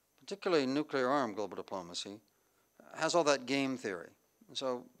 particularly nuclear-armed global diplomacy, has all that game theory. And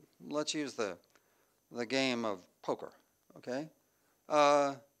so let's use the game of poker, okay?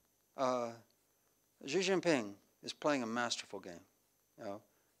 Xi Jinping is playing a masterful game. You know,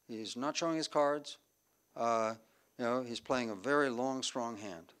 he's not showing his cards. You know, he's playing a very long, strong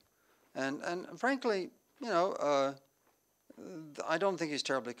hand. And frankly, you know, I don't think he's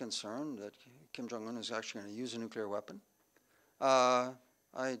terribly concerned that Kim Jong-un is actually going to use a nuclear weapon. I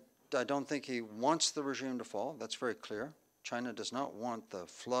don't think he wants the regime to fall. That's very clear. China does not want the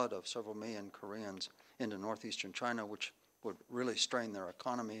flood of several million Koreans into northeastern China, which would really strain their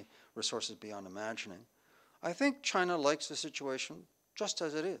economy, resources beyond imagining. I think China likes the situation just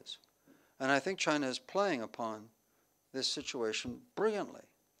as it is. And I think China is playing upon this situation brilliantly.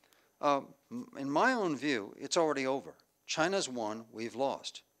 In my own view, it's already over. China's won, we've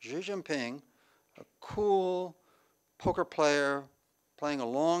lost. Xi Jinping, a cool poker player, playing a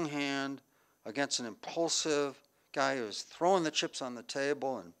long hand against an impulsive guy who's throwing the chips on the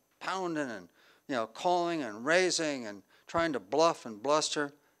table and pounding and calling and raising and trying to bluff and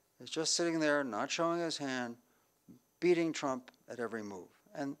bluster, is just sitting there, not showing his hand, beating Trump at every move.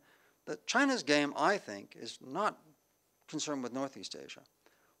 And China's game, I think, is not concerned with Northeast Asia.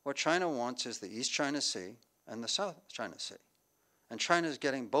 What China wants is the East China Sea and the South China Sea. And China's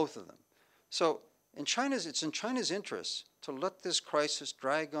getting both of them. So it's in China's interest to let this crisis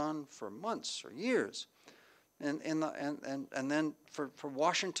drag on for months or years, and then for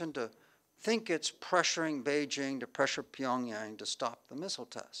Washington to think it's pressuring Beijing to pressure Pyongyang to stop the missile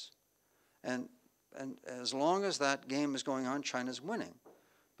tests. And as long as that game is going on, China's winning,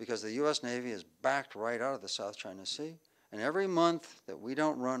 because the U.S. Navy is backed right out of the South China Sea. And every month that we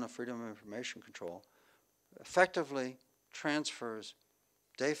don't run a freedom of information control effectively transfers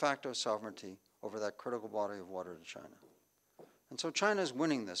de facto sovereignty over that critical body of water to China. And so China's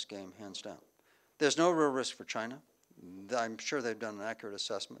winning this game, hands down. There's no real risk for China. I'm sure they've done an accurate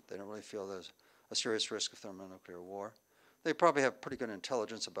assessment. They don't really feel there's a serious risk of thermonuclear war. They probably have pretty good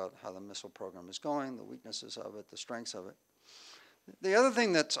intelligence about how the missile program is going, the weaknesses of it, the strengths of it. The other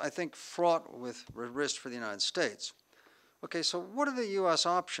thing that's, I think, fraught with risk for the United States. Okay, so what are the U.S.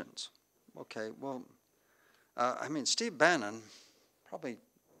 options? Okay, well, Steve Bannon, probably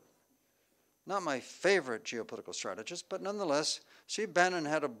not my favorite geopolitical strategist, but nonetheless, Steve Bannon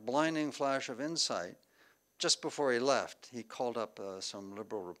had a blinding flash of insight just before he left. He called up some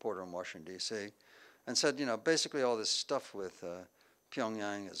liberal reporter in Washington, D.C., and said, basically all this stuff with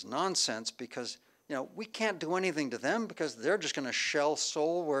Pyongyang is nonsense because, we can't do anything to them because they're just going to shell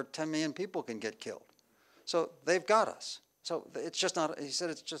Seoul where 10 million people can get killed. So they've got us. So it's just not, he said,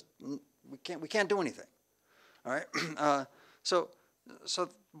 it's just, we can't do anything. All right?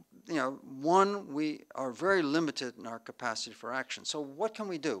 One, we are very limited in our capacity for action. So what can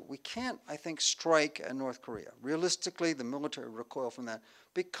we do? We can't, I think, strike at North Korea. Realistically, the military recoil from that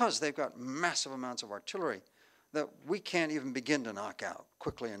because they've got massive amounts of artillery that we can't even begin to knock out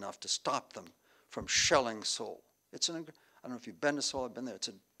quickly enough to stop them from shelling Seoul. I don't know if you've been to Seoul, I've been there. It's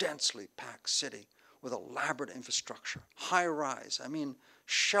a densely packed city with elaborate infrastructure, high rise.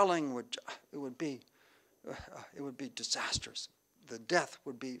 Shelling would be disastrous. The death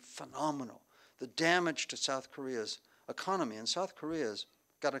would be phenomenal. The damage to South Korea's economy, and South Korea's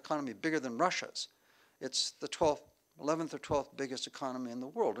got an economy bigger than Russia's. It's the 11th or 12th biggest economy in the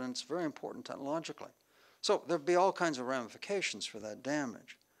world, and it's very important technologically. So there'd be all kinds of ramifications for that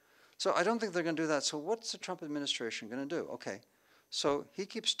damage. So I don't think they're going to do that. So what's the Trump administration going to do? Okay, so he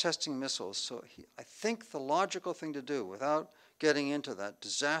keeps testing missiles. So I think the logical thing to do, without getting into that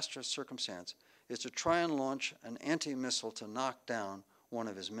disastrous circumstance, is to try and launch an anti-missile to knock down one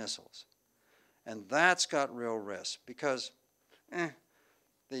of his missiles. And that's got real risk because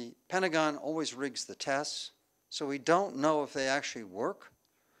the Pentagon always rigs the tests, so we don't know if they actually work.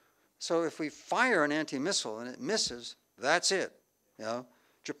 So if we fire an anti-missile and it misses, that's it.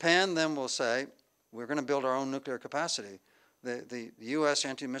 Japan then will say, we're going to build our own nuclear capacity. The U.S.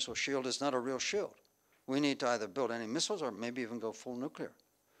 anti-missile shield is not a real shield. We need to either build any missiles or maybe even go full nuclear.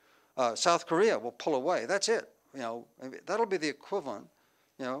 South Korea will pull away. That's it. That'll be the equivalent,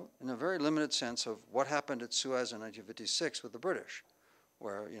 in a very limited sense of what happened at Suez in 1956 with the British,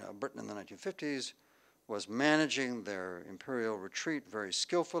 where Britain in the 1950s was managing their imperial retreat very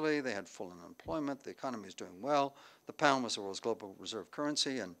skillfully. They had full unemployment. The economy was doing well. The pound was the world's global reserve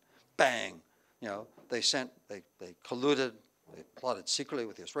currency, and bang, they colluded. They plotted secretly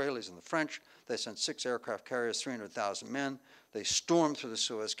with the Israelis and the French. They sent 6 aircraft carriers, 300,000 men. They stormed through the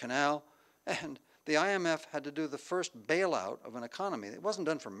Suez Canal, and the IMF had to do the first bailout of an economy. It wasn't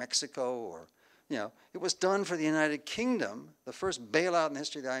done for Mexico or, it was done for the United Kingdom, the first bailout in the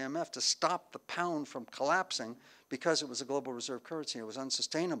history of the IMF to stop the pound from collapsing because it was a global reserve currency. It was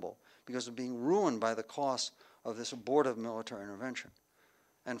unsustainable because of being ruined by the cost of this abortive military intervention.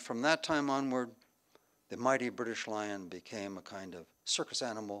 And from that time onward, the mighty British lion became a kind of circus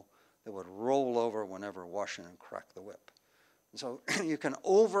animal that would roll over whenever Washington cracked the whip. And so you can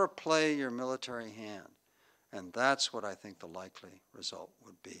overplay your military hand. And that's what I think the likely result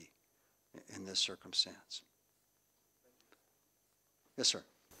would be in this circumstance. Yes, sir.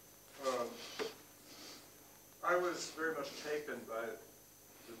 I was very much taken by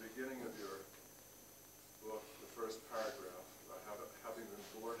the beginning of your book, the first paragraph, having been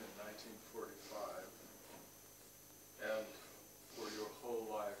born in 1945, and for your whole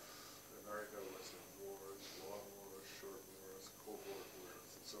life, America was in wars, long wars, short wars, Cold War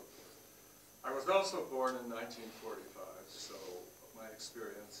wars, and so forth. I was also born in 1945, so my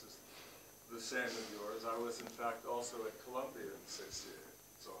experience is the same as yours. I was, in fact, also at Columbia in '68,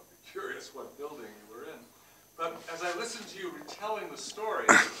 so I'd be curious what building you were in. But as I listened to you retelling the story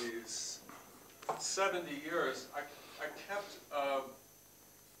of these 70 years, I kept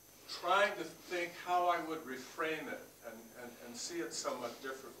trying to think how I would reframe it and see it somewhat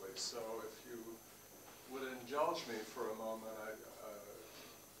differently. So if you would indulge me for a moment,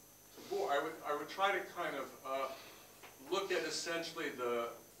 I would try to kind of look at essentially the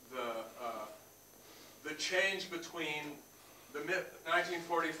change between the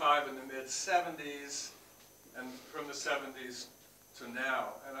mid-1945 and the mid-70s, and from the 70s to now.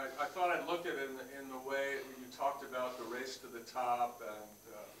 And I thought I'd look at it in the way you talked about the race to the top and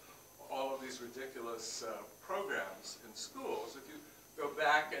all of these ridiculous programs in schools. If you go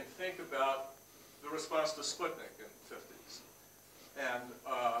back and think about the response to Sputnik in the 50s, and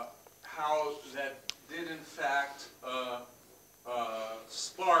how that did in fact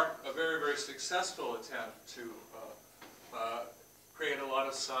spark a very, very successful attempt to create a lot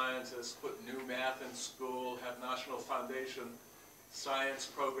of scientists, put new math in school, have National Foundation science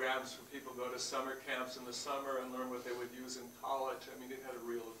programs where people go to summer camps in the summer and learn what they would use in college. I mean, it had a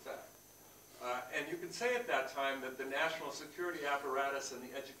real effect. And you could say at that time that the national security apparatus and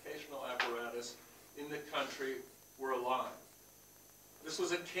the educational apparatus in the country were aligned. This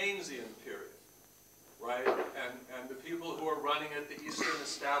was a Keynesian period, right? And the people who were running at the Eastern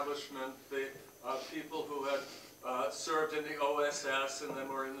establishment, the people who had served in the OSS and then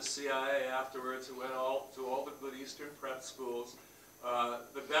were in the CIA afterwards, who went to all the good Eastern prep schools,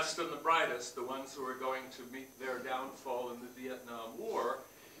 the best and the brightest, the ones who were going to meet their downfall in the Vietnam War,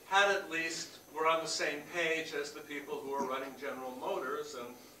 were on the same page as the people who were running General Motors,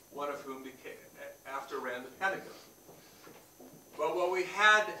 and one of whom after ran the Pentagon. But what we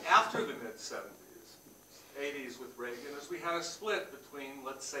had after the mid-70s, 80s with Reagan, is we had a split between,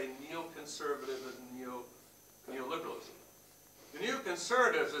 let's say, neoconservative and neoliberalism. The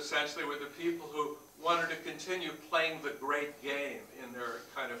neoconservatives essentially were the people who wanted to continue playing the great game in their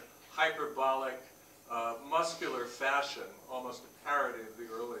kind of hyperbolic, muscular fashion, almost a parody of the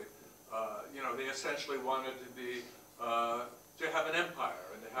early, they essentially wanted to have an empire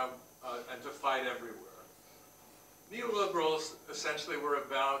and to fight everywhere. Neoliberals essentially were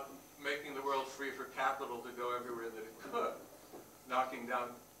about making the world free for capital to go everywhere that it could, knocking down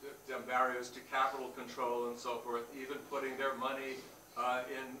barriers to capital control and so forth, even putting their money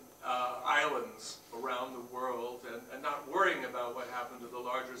in islands around the world and not worrying about what happened to the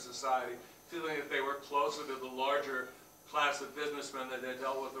larger society, feeling that they were closer to the larger class of businessmen that they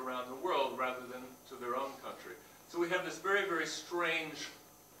dealt with around the world rather than to their own country. So we have this very, very strange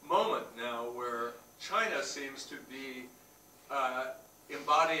moment now where China seems to be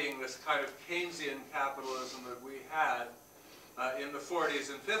embodying this kind of Keynesian capitalism that we had in the 40s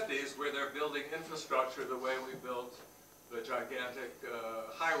and 50s, where they're building infrastructure the way we built the gigantic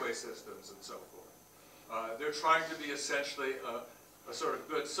highway systems and so forth. They're trying to be essentially a sort of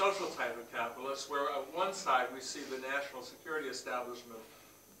good social type of capitalist, where on one side we see the national security establishment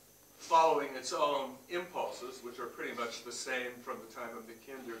following its own impulses, which are pretty much the same from the time of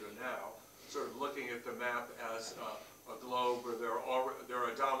Mackinder to now, sort of looking at the map as a globe where there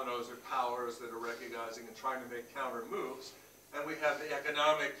are dominoes or powers that are recognizing and trying to make counter moves. And we have the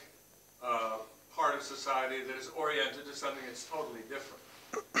economic part of society that is oriented to something that's totally different.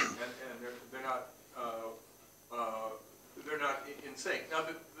 And they're not in sync. Now,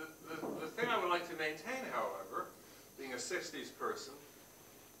 the thing I would like to maintain, however, being a 60s person,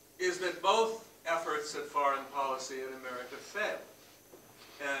 is that both efforts at foreign policy in America failed.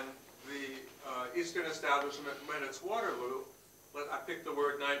 And the Eastern establishment went its Waterloo. I picked the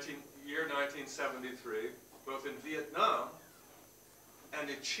word year 1973, both in Vietnam and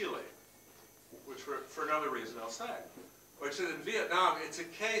in Chile, which for another reason I'll say. Which is in Vietnam, it's a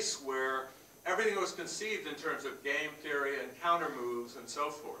case where everything was conceived in terms of game theory and counter moves and so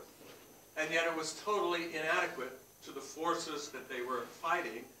forth. And yet it was totally inadequate to the forces that they were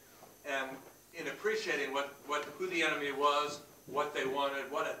fighting, and in appreciating who the enemy was, what they wanted,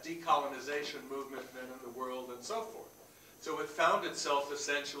 what a decolonization movement meant in the world, and so forth. So it found itself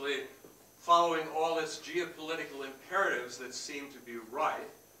essentially following all its geopolitical imperatives that seemed to be right,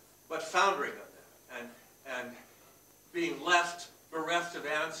 but foundering on that, and being left bereft of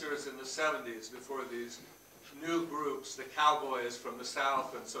answers in the 70s before these new groups, the cowboys from the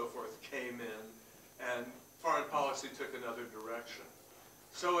South and so forth, came in, and foreign policy took another direction.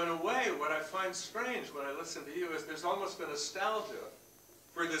 So in a way, what I find strange when I listen to you is there's almost a nostalgia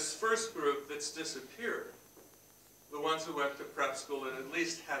for this first group that's disappeared, the ones who went to prep school and at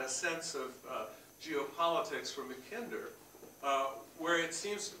least had a sense of geopolitics from Mackinder, where you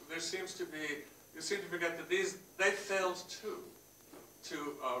seem to forget that they failed too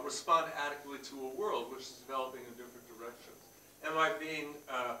to respond adequately to a world which is developing in different directions. Am I being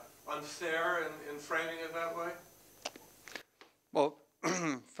unfair in framing it that way? Well,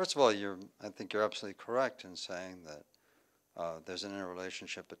 first of all, I think you're absolutely correct in saying that there's an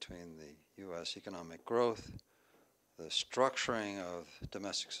interrelationship between the U.S. economic growth, the structuring of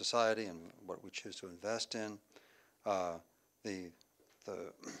domestic society and what we choose to invest in, the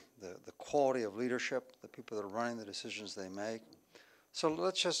quality of leadership, the people that are running the decisions they make. So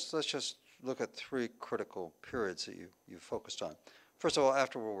let's just look at three critical periods that you focused on. First of all,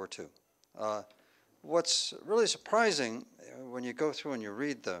 after World War II. What's really surprising when you go through and you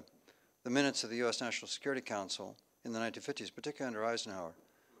read the minutes of the U.S. National Security Council in the 1950s, particularly under Eisenhower,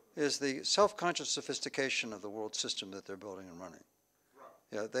 is the self-conscious sophistication of the world system that they're building and running.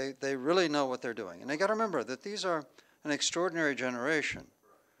 Yeah, they really know what they're doing. And they got to remember that these are an extraordinary generation.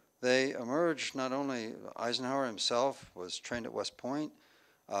 They emerged, not only Eisenhower himself was trained at West Point,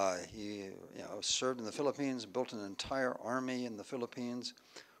 he served in the Philippines, built an entire army in the Philippines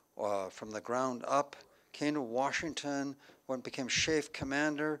from the ground up, came to Washington, became Chief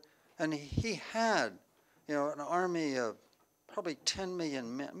Commander, and he had an army of probably 10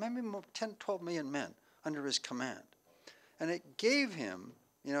 million men, maybe more, 10, 12 million men under his command. And it gave him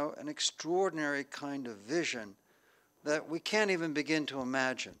an extraordinary kind of vision that we can't even begin to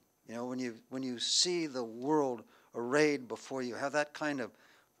imagine. When you see the world arrayed before you, have that kind of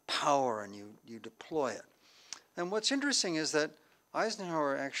power and you deploy it. And what's interesting is that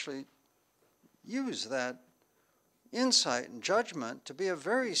Eisenhower actually used that insight and judgment to be a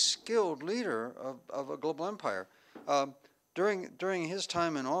very skilled leader of a global empire. During his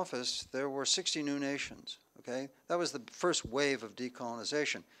time in office, there were 60 new nations. Okay, that was the first wave of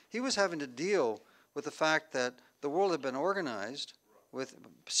decolonization. He was having to deal with the fact that the world had been organized with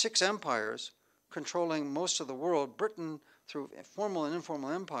 6 empires controlling most of the world. Britain, through formal and informal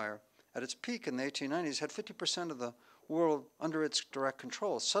empire, at its peak in the 1890s, had 50% of the world under its direct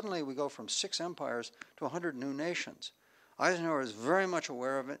control. Suddenly we go from 6 empires to 100 new nations. Eisenhower is very much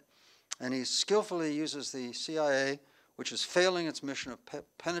aware of it, and he skillfully uses the CIA, which is failing its mission of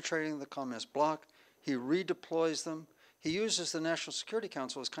penetrating the communist bloc. He redeploys them. He uses the National Security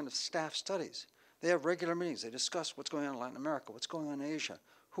Council as kind of staff studies. They have regular meetings. They discuss what's going on in Latin America, what's going on in Asia,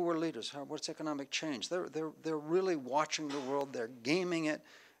 who are leaders, what's economic change. They're really watching the world. They're gaming it.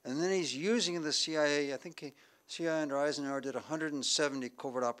 And then he's using the CIA. I think CIA under Eisenhower did 170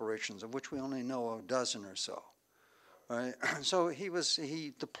 covert operations, of which we only know a dozen or so. Right? So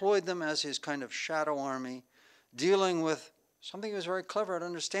he deployed them as his kind of shadow army, dealing with something he was very clever at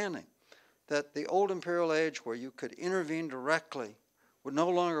understanding, that the old imperial age where you could intervene directly was no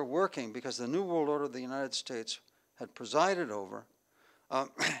longer working because the New World Order the United States had presided over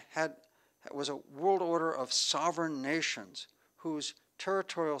was a world order of sovereign nations whose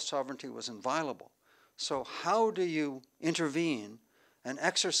territorial sovereignty was inviolable. So how do you intervene and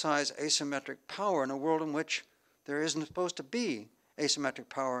exercise asymmetric power in a world in which there isn't supposed to be asymmetric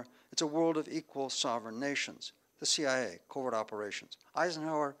power? It's a world of equal sovereign nations. The CIA, covert operations.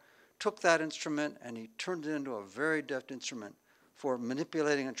 Eisenhower took that instrument and he turned it into a very deft instrument for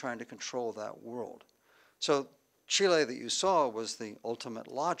manipulating and trying to control that world. So Chile that you saw was the ultimate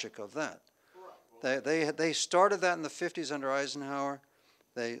logic of that. They started that in the 50s under Eisenhower.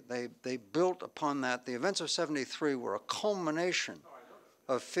 They built upon that. The events of 73 were a culmination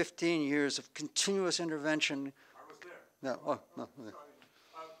of 15 years of continuous intervention. I was there. No, no.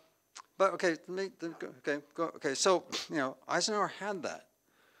 But okay, so Eisenhower had that.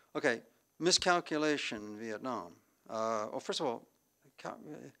 Okay, miscalculation in Vietnam. Well, first of all,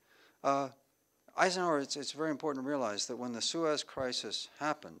 Eisenhower, it's very important to realize that when the Suez Crisis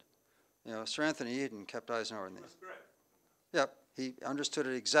happened, Sir Anthony Eden kept Eisenhower in the... That's great. Yep, he understood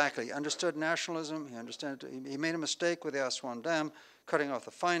it exactly. He understood nationalism. He made a mistake with the Aswan Dam, cutting off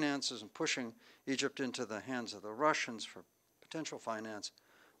the finances and pushing Egypt into the hands of the Russians for potential finance.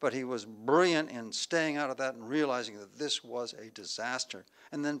 But he was brilliant in staying out of that and realizing that this was a disaster,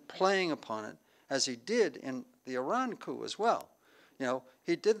 and then playing upon it, as he did in the Iran coup as well. You know,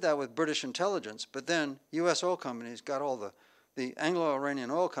 he did that with British intelligence, but then U.S. oil companies got all the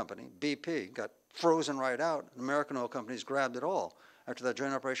Anglo-Iranian oil company, BP, got frozen right out, and American oil companies grabbed it all after that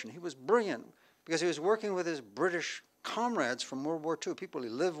joint operation. He was brilliant because he was working with his British comrades from World War II, people he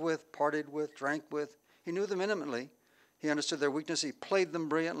lived with, partied with, drank with. He knew them intimately. He understood their weakness. He played them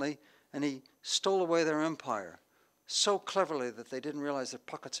brilliantly, and he stole away their empire so cleverly that they didn't realize their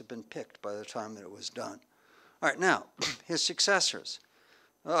pockets had been picked by the time that it was done. All right, now, his successors.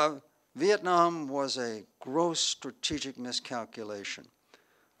 Vietnam was a gross strategic miscalculation.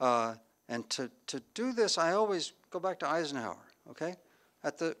 And to do this, I always go back to Eisenhower, okay?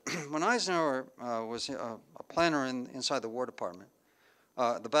 When Eisenhower was a planner inside the War Department,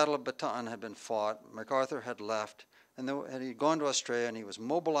 the Battle of Bataan had been fought, MacArthur had left, and he'd gone to Australia, and he was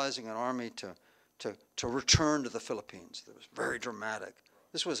mobilizing an army to return to the Philippines. It was very dramatic.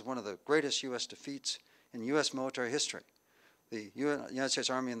 This was one of the greatest U.S. defeats in U.S. military history. The United States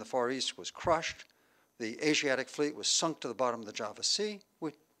Army in the Far East was crushed. The Asiatic fleet was sunk to the bottom of the Java Sea.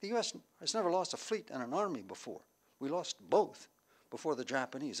 The U.S. has never lost a fleet and an army before. We lost both before the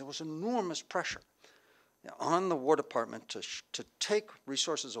Japanese. There was enormous pressure on the War Department to take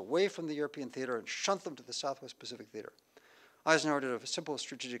resources away from the European theater and shunt them to the Southwest Pacific theater. Eisenhower did a simple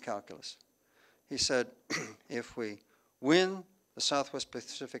strategic calculus. He said, if we win the Southwest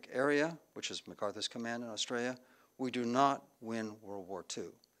Pacific area, which is MacArthur's command in Australia, we do not win World War II.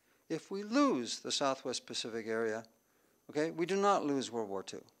 If we lose the Southwest Pacific area, okay, we do not lose World War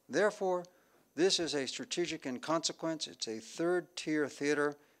II. Therefore, this is a strategic inconsequence. It's a third-tier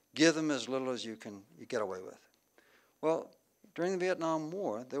theater. Give them as little as you get away with. Well, during the Vietnam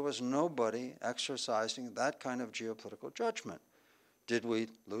War, there was nobody exercising that kind of geopolitical judgment. Did we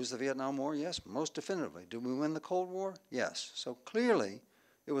lose the Vietnam War? Yes, most definitively. Did we win the Cold War? Yes. So clearly,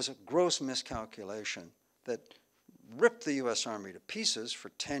 it was a gross miscalculation that ripped the U.S. Army to pieces. For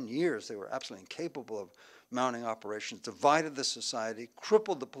 10 years, they were absolutely incapable of mounting operations, divided the society,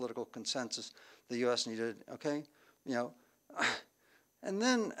 crippled the political consensus the U.S. needed, okay? You know, and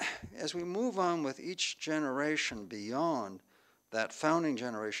then as we move on with each generation beyond that founding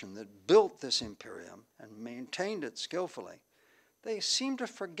generation that built this imperium and maintained it skillfully, they seem to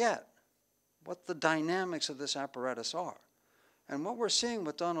forget what the dynamics of this apparatus are. And what we're seeing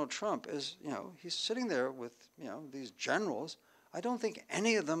with Donald Trump is, you know, he's sitting there with, you know, these generals. I don't think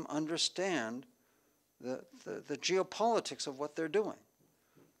any of them understand the geopolitics of what they're doing.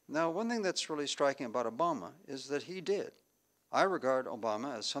 Now, one thing that's really striking about Obama is that he did. I regard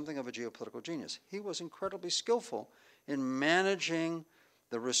Obama as something of a geopolitical genius. He was incredibly skillful in managing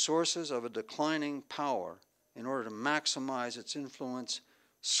the resources of a declining power in order to maximize its influence,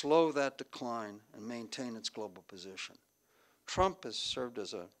 slow that decline, and maintain its global position. Trump has served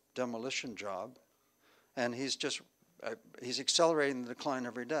as a demolition job, and he's accelerating the decline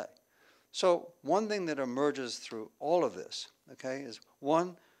every day. So one thing that emerges through all of this, okay, is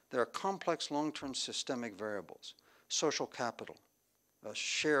one, there are complex long-term systemic variables, social capital, a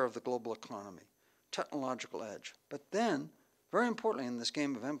share of the global economy, technological edge. But then, very importantly in this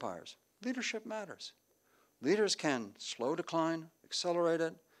game of empires, leadership matters. Leaders can slow decline, accelerate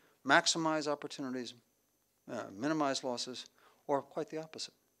it, maximize opportunities, minimize losses, or quite the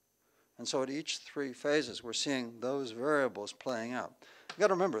opposite. And so at each three phases, we're seeing those variables playing out. You've got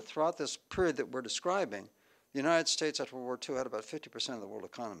to remember, throughout this period that we're describing, the United States after World War II had about 50% of the world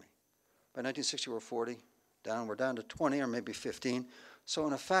economy. By 1960, we're 40, we're down to 20 or maybe 15. So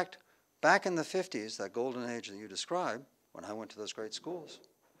in effect, back in the 50s, that golden age that you described, when I went to those great schools,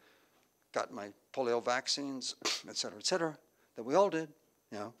 got my polio vaccines, et cetera, that we all did,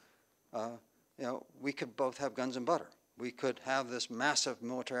 we could both have guns and butter. We could have this massive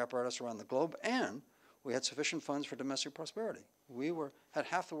military apparatus around the globe, and we had sufficient funds for domestic prosperity. We had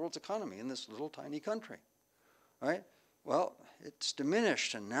half the world's economy in this little tiny country, right? Well, it's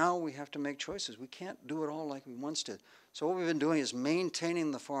diminished, and now we have to make choices. We can't do it all like we once did. So what we've been doing is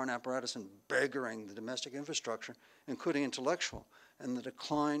maintaining the foreign apparatus and beggaring the domestic infrastructure, including intellectual, and the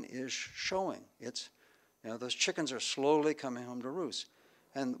decline is showing. It's, those chickens are slowly coming home to roost.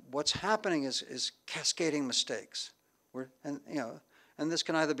 And what's happening is cascading mistakes. And this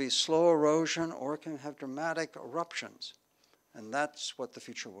can either be slow erosion or it can have dramatic eruptions. And that's what the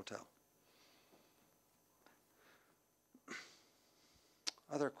future will tell.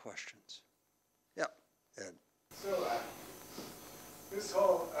 Other questions? Yeah, Ed. So this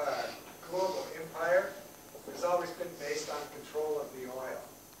whole global empire has always been based on control of the oil.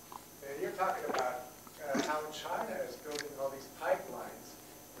 And you're talking about how China is building all these pipelines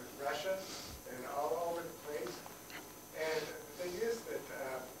with Russia and all over the place. And the thing is that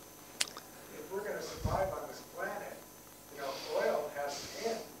if we're going to survive on this planet, oil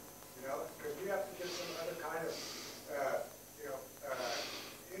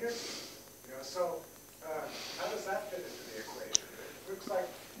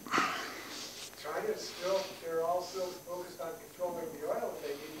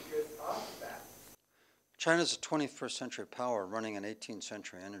China's a 21st century power running an 18th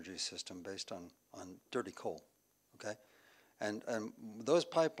century energy system based on dirty coal, okay? And those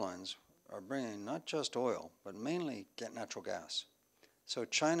pipelines are bringing not just oil, but mainly natural gas. So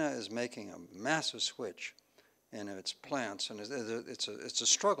China is making a massive switch in its plants, and it's a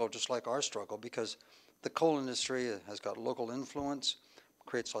struggle just like our struggle, because the coal industry has got local influence,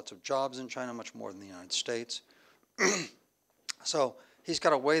 creates lots of jobs in China, much more than the United States. So he's got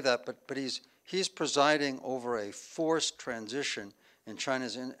to weigh that, but he's presiding over a forced transition in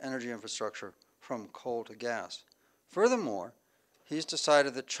China's energy infrastructure from coal to gas. Furthermore, he's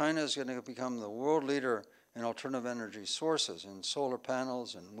decided that China is going to become the world leader in alternative energy sources, in solar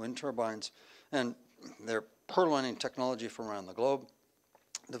panels and wind turbines, and they're purloining technology from around the globe,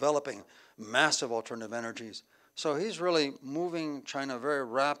 developing massive alternative energies. So he's really moving China very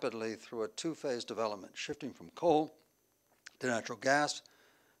rapidly through a two-phase development, shifting from coal to natural gas,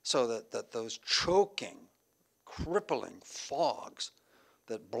 so that those choking, crippling fogs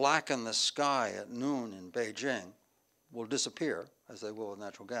that blacken the sky at noon in Beijing will disappear, as they will with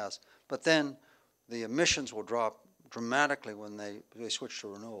natural gas. But then the emissions will drop dramatically when they switch to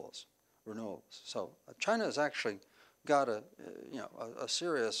renewables. So China has actually got a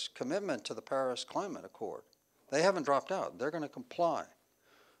serious commitment to the Paris Climate Accord. They haven't dropped out. They're going to comply,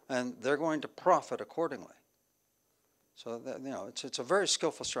 and they're going to profit accordingly. So that, it's a very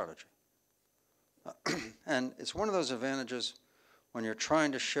skillful strategy, and it's one of those advantages when you're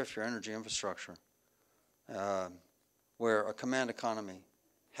trying to shift your energy infrastructure, where a command economy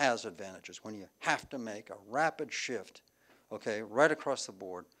has advantages. When you have to make a rapid shift, okay, right across the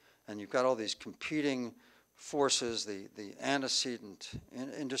board, and you've got all these competing forces, the antecedent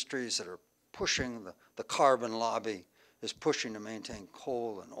industries that are pushing, the carbon lobby is pushing to maintain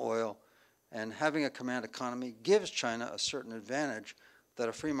coal and oil, and having a command economy gives China a certain advantage that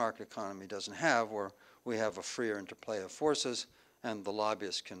a free market economy doesn't have, where we have a freer interplay of forces and the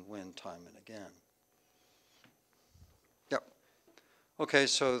lobbyists can win time and again. Yep. Okay,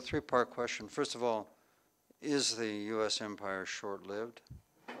 so three-part question. First of all, is the U.S. empire short-lived?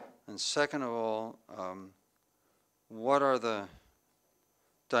 And second of all, what are the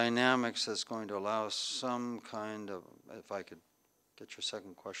dynamics that's going to allow some kind of, if I could get your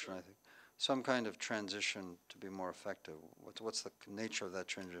second question, I think, some kind of transition to be more effective? What's the nature of that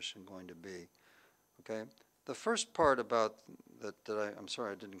transition going to be? Okay. The first part about that, I'm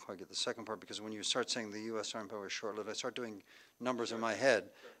sorry, I didn't quite get the second part, because when you start saying the U.S. empire was short-lived, I start doing numbers in my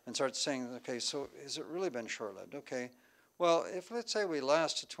head and start saying, okay, so has it really been short-lived? Okay. Well, if let's say we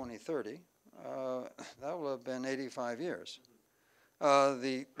last to 2030, that will have been 85 years.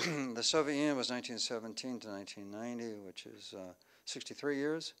 The Soviet Union was 1917 to 1990, which is 63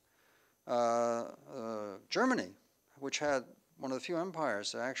 years. Germany, which had one of the few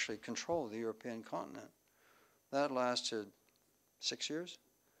empires that actually controlled the European continent, that lasted 6 years.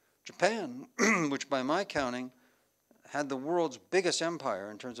 Japan, which by my counting had the world's biggest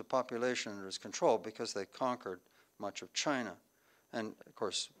empire in terms of population under its control because they conquered much of China. And of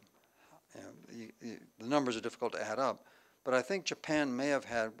course, the numbers are difficult to add up, but I think Japan may have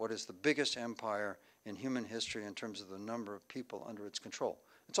had what is the biggest empire in human history in terms of the number of people under its control.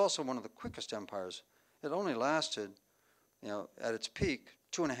 It's also one of the quickest empires. It only lasted, at its peak,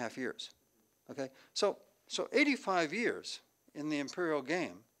 2.5 years. Okay, so 85 years in the imperial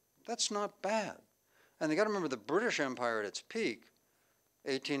game, that's not bad. And you got to remember the British Empire at its peak,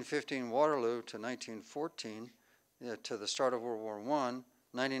 1815 Waterloo to 1914, to the start of World War I,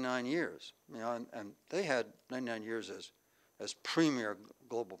 99 years. And they had 99 years as premier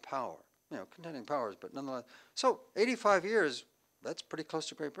global power, contending powers, but nonetheless. So 85 years, that's pretty close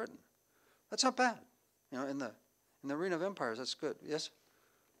to Great Britain. That's not bad. In the arena of empires, that's good. Yes?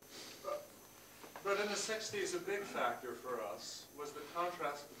 But in the 60s, a big factor for us was the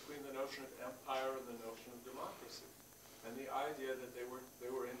contrast between the notion of empire and the notion of democracy, and the idea that they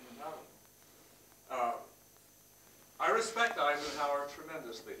were incompatible. I respect Eisenhower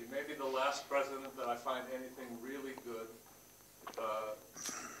tremendously. He may be the last president that I find anything really good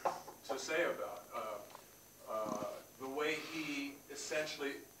to say about. The way he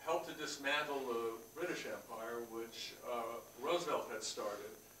essentially helped to dismantle the British Empire, which Roosevelt had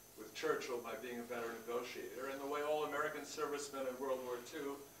started with Churchill by being a better negotiator, and the way all American servicemen in World War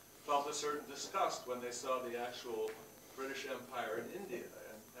II felt a certain disgust when they saw the actual British Empire in India,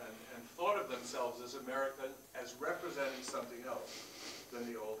 and thought of themselves as American as representing something else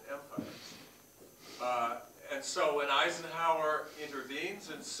than the old empires. And so when Eisenhower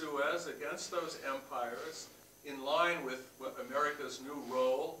intervenes in Suez against those empires, in line with what America's new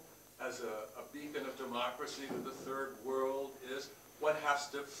role as a beacon of democracy to the third world is, one has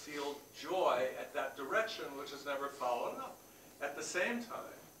to feel joy at that direction, which is never followed up. At the same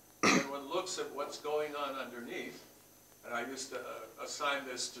time, when one looks at what's going on underneath, and I used to assign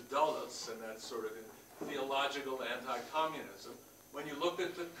this to Dulles, and that's sort of in theological anti-communism, when you look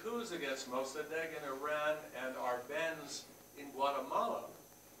at the coups against Mossadegh in Iran and Arbenz in Guatemala,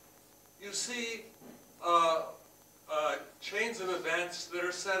 you see chains of events that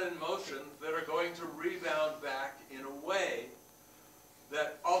are set in motion that are going to rebound back in a way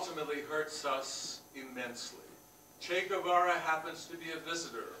that ultimately hurts us immensely. Che Guevara happens to be a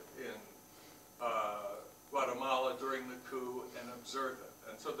visitor in Guatemala during the coup and observed it.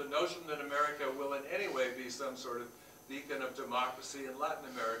 And so the notion that America will in any way be some sort of beacon of democracy in Latin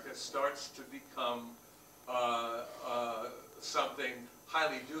America starts to become something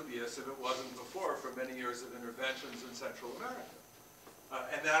highly dubious if it wasn't before for many years of interventions in Central America.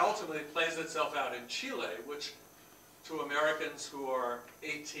 And that ultimately plays itself out in Chile, which to Americans who are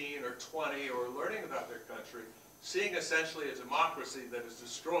 18 or 20 or learning about their country, seeing essentially a democracy that is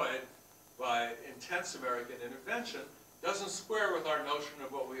destroyed by intense American intervention doesn't square with our notion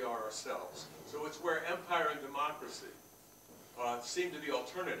of what we are ourselves. So it's where empire and democracy seem to be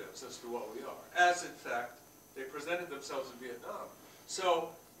alternatives as to what we are, as in fact they presented themselves in Vietnam. So,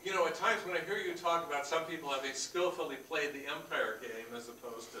 you know, at times when I hear you talk about some people having skillfully played the empire game as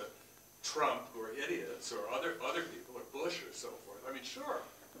opposed to Trump or idiots or other people or Bush or so forth, I mean, sure,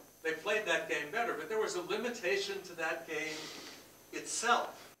 they played that game better, but there was a limitation to that game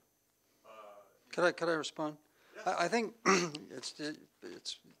itself. Could I respond? Yes. I think it's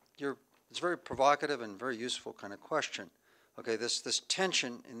a very provocative and very useful kind of question. Okay, this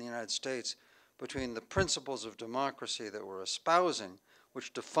tension in the United States between the principles of democracy that we're espousing,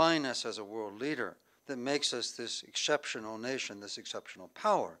 which define us as a world leader, that makes us this exceptional nation, this exceptional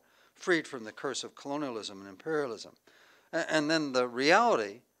power, freed from the curse of colonialism and imperialism. And then the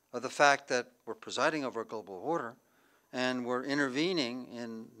reality of the fact that we're presiding over a global order and we're intervening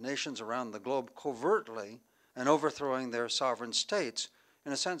in nations around the globe covertly and overthrowing their sovereign states,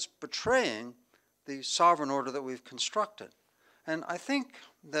 in a sense betraying the sovereign order that we've constructed. And I think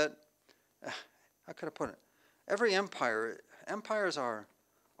that, how could I put it? Every empires are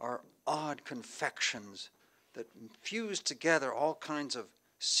odd confections that fuse together all kinds of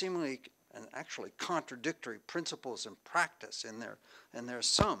seemingly and actually contradictory principles and practice in their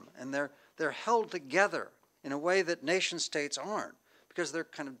sum, and they're held together in a way that nation states aren't, because they're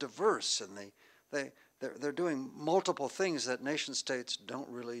kind of diverse and they're doing multiple things that nation states don't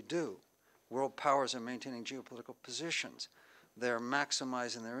really do. World powers are maintaining geopolitical positions. They're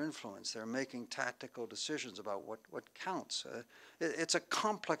maximizing their influence. They're making tactical decisions about what counts. It's a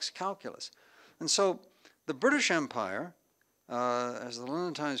complex calculus. And so the British Empire, as the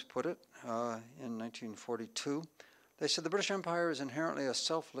London Times put it in 1942, they said the British Empire is inherently a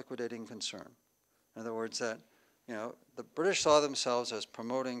self-liquidating concern. In other words, that the British saw themselves as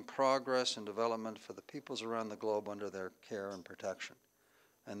promoting progress and development for the peoples around the globe under their care and protection.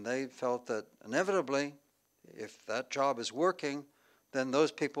 And they felt that inevitably, if that job is working, then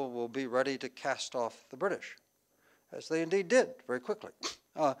those people will be ready to cast off the British, as they indeed did very quickly.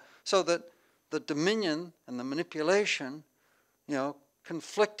 So that the dominion and the manipulation,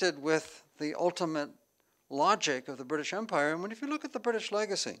 conflicted with the ultimate logic of the British Empire. And if you look at the British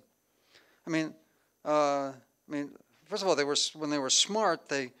legacy, first of all, when they were smart,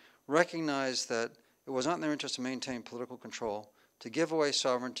 they recognized that it was not in their interest to maintain political control, to give away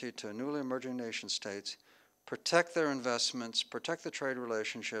sovereignty to newly emerging nation states, protect their investments, protect the trade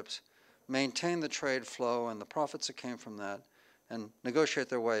relationships, maintain the trade flow and the profits that came from that, and negotiate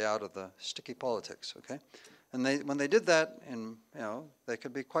their way out of the sticky politics, okay? And when they did that, they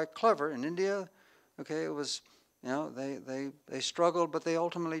could be quite clever. In India, okay, it was, they struggled, but they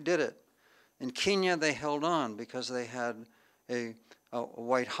ultimately did it. In Kenya, they held on because they had a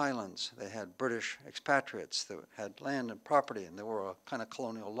white highlands. They had British expatriates that had land and property, and they were a kind of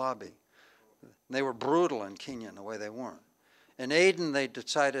colonial lobby. They were brutal in Kenya in the way they weren't. In Aden, they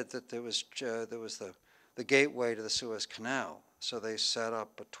decided that there was the gateway to the Suez Canal, so they set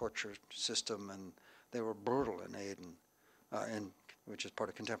up a torture system, and they were brutal in Aden, which is part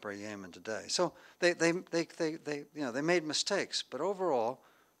of contemporary Yemen today. So they made mistakes, but overall,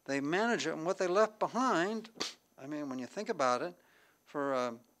 they managed it, and what they left behind, when you think about it, for,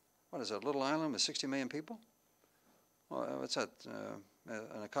 a little island with 60 million people? Well, what's that,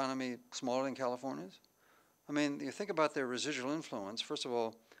 an economy smaller than California's? You think about their residual influence. First of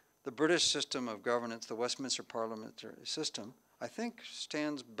all, the British system of governance, the Westminster parliamentary system, I think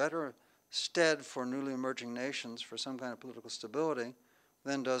stands better stead for newly emerging nations for some kind of political stability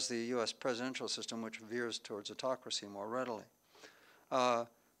than does the U.S. presidential system, which veers towards autocracy more readily.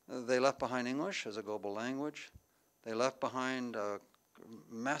 They left behind English as a global language. They left behind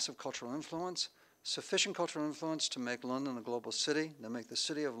massive cultural influence, sufficient cultural influence to make London a global city, to make the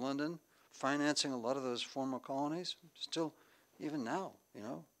city of London, financing a lot of those former colonies. Still, even now, you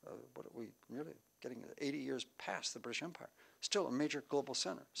know, what are we really getting 80 years past the British Empire? Still a major global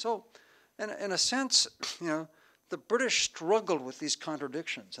center. So, in a sense, you know, the British struggled with these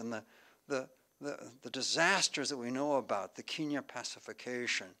contradictions and the disasters that we know about, the Kenya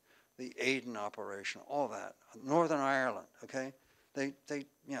pacification, the Aden operation, all that, Northern Ireland, okay?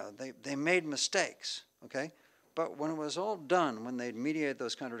 They made mistakes, okay? But when it was all done, when they'd mediated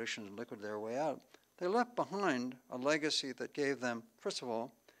those contradictions and liquidated their way out, they left behind a legacy that gave them, first of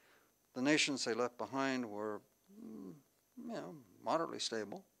all, the nations they left behind were, you know, moderately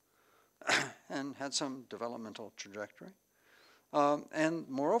stable and had some developmental trajectory. And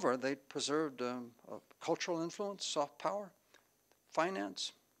moreover, they preserved cultural influence, soft power,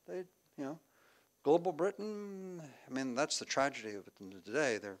 finance. They, you know, global Britain. I mean, that's the tragedy of it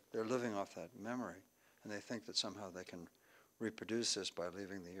today. They're living off that memory, and they think that somehow they can reproduce this by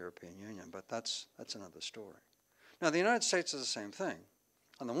leaving the European Union. But that's another story. Now, the United States is the same thing.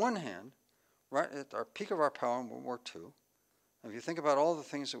 On the one hand, right at our peak of our power in World War II, if you think about all the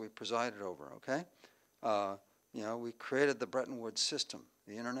things that we presided over, okay, you know, we created the Bretton Woods system,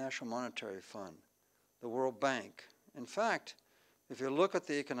 the International Monetary Fund, the World Bank. In fact, if you look at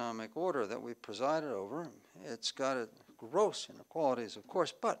the economic order that we presided over, it's got gross inequalities, of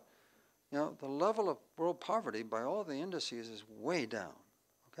course, but you know, the level of world poverty by all the indices is way down,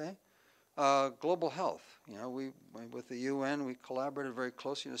 okay? Global health, you know, with the UN, we collaborated very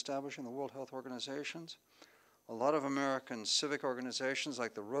closely in establishing the World Health Organizations. A lot of American civic organizations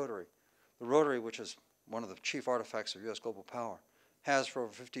like the Rotary, which is one of the chief artifacts of U.S. global power, has for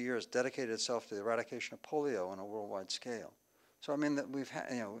over 50 years dedicated itself to the eradication of polio on a worldwide scale. So I mean that we've had,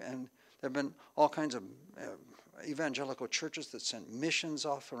 you know, and there have been all kinds of evangelical churches that sent missions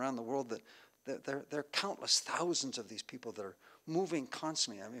off around the world. That there are countless thousands of these people that are moving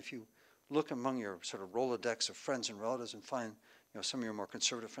constantly. I mean, if you look among your sort of Rolodex of friends and relatives and find, you know, some of your more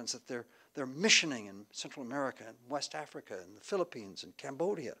conservative friends, that they're missioning in Central America and West Africa and the Philippines and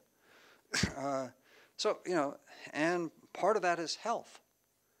Cambodia. So, you know, and part of that is health.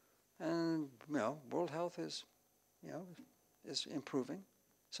 And, you know, world health is, you know, is improving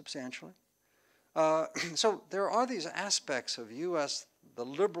substantially. So there are these aspects of U.S., the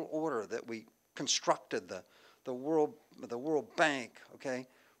liberal order that we constructed, the World Bank, okay?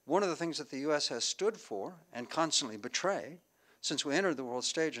 One of the things that the U.S. has stood for and constantly betrayed since we entered the world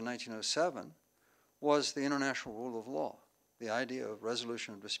stage in 1907 was the international rule of law, the idea of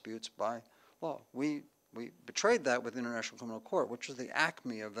resolution of disputes by law. We betrayed that with the International Criminal Court, which was the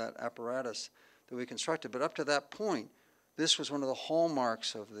acme of that apparatus that we constructed. But up to that point, this was one of the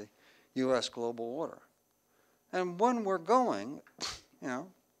hallmarks of the U.S. global order. And when we're going, you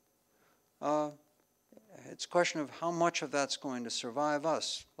know, it's a question of how much of that's going to survive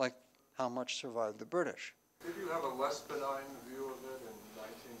us, like how much survived the British. Did you have a less benign view of it in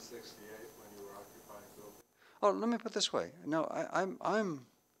 1968 when you were occupying buildings? Oh, let me put it this way. No, I'm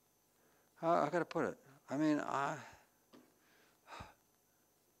how got to put it? I mean,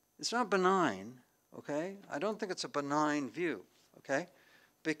 it's not benign, okay? I don't think it's a benign view, okay?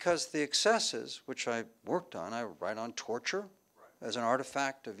 Because the excesses, which I worked on, I write on torture as an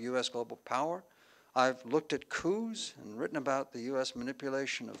artifact of U.S. global power. I've looked at coups and written about the U.S.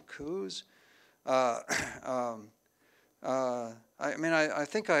 manipulation of coups. I mean, I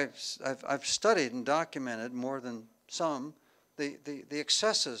think I've studied and documented more than some the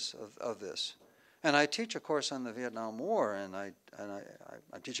excesses of this. And I teach a course on the Vietnam War, and I'm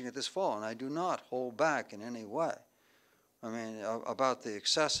teaching it this fall, and I do not hold back in any way. I mean, about the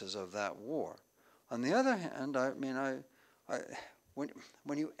excesses of that war. On the other hand, I mean,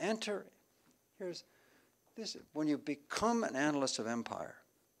 when you enter, here's this: when you become an analyst of empire,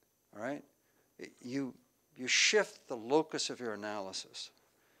 all right, you shift the locus of your analysis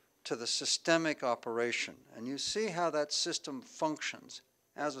to the systemic operation, and you see how that system functions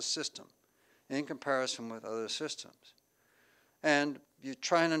as a system in comparison with other systems. And you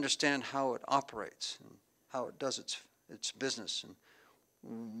try and understand how it operates and how it does its business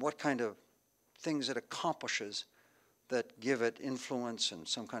and what kind of things it accomplishes that give it influence and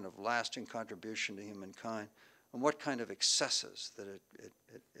some kind of lasting contribution to humankind, and what kind of excesses that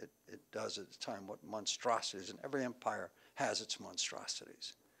it does at the time, what monstrosities. And every empire has its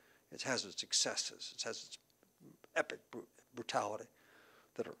monstrosities. It has its excesses. It has its epic brutality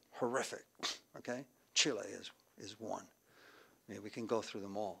that are horrific, okay? Chile is one. I mean, we can go through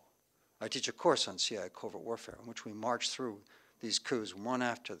them all. I teach a course on CIA covert warfare in which we march through these coups one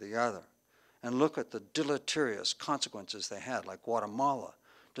after the other and look at the deleterious consequences they had, like Guatemala,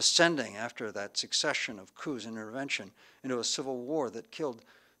 descending after that succession of coups and intervention into a civil war that killed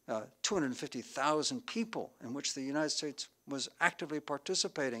 250,000 people, in which the United States was actively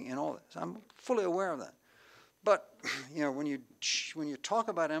participating in all this. I'm fully aware of that. But when you talk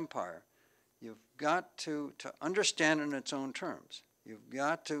about empire, you've got to understand it in its own terms. You've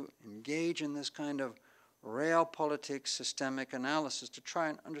got to engage in this kind of realpolitik systemic analysis to try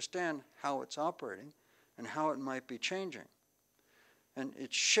and understand how it's operating and how it might be changing. And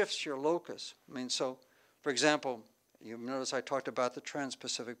it shifts your locus. I mean, so, for example, you notice I talked about the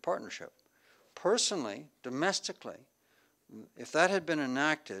Trans-Pacific Partnership. Personally, domestically, if that had been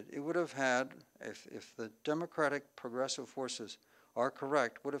enacted, it would have had, if the democratic progressive forces are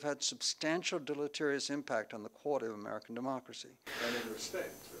correct, would have had substantial deleterious impact on the quality of American democracy. And in your state,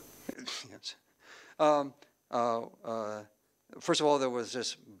 too. Yes. First of all, there was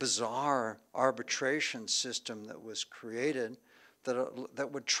this bizarre arbitration system that was created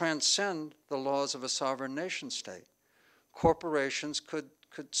that would transcend the laws of a sovereign nation state. Corporations could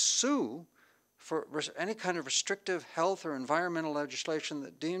sue for any kind of restrictive health or environmental legislation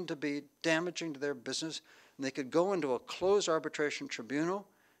that deemed to be damaging to their business, and they could go into a closed arbitration tribunal,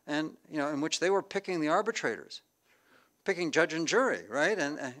 and in which they were picking the arbitrators, picking judge and jury, right?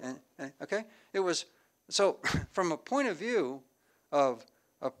 And okay, it was so from a point of view of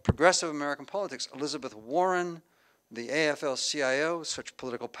progressive American politics. Elizabeth Warren, the AFL-CIO, such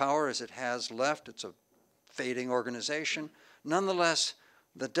political power as it has left, it's a fading organization. Nonetheless,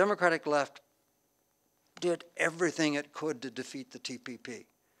 the Democratic left did everything it could to defeat the TPP.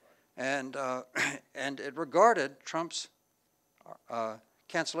 And it regarded Trump's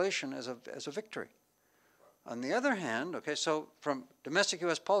cancellation as a victory. On the other hand, okay, so from domestic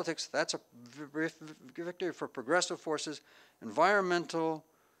U.S. politics, that's a victory for progressive forces, environmental,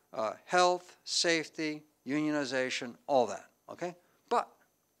 health, safety, unionization, all that, okay? But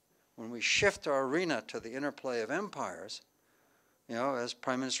when we shift our arena to the interplay of empires, as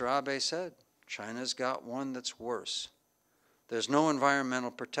Prime Minister Abe said, China's got one that's worse. There's no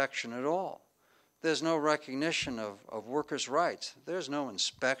environmental protection at all. There's no recognition of workers' rights. There's no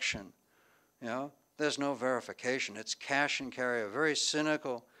inspection, There's no verification. It's cash and carry, a very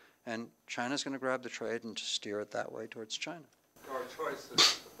cynical, and China's going to grab the trade and just steer it that way towards China. Our choice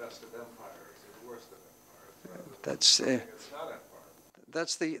is the best of empires or the worst of empires. That's It's not empire.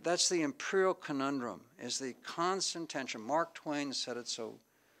 That's the imperial conundrum, is the constant tension. Mark Twain said it so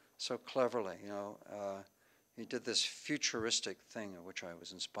cleverly. He did this futuristic thing, which I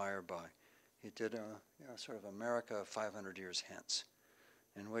was inspired by. He did sort of America 500 years hence,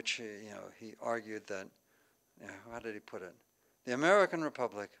 in which he argued that, how did he put it? The American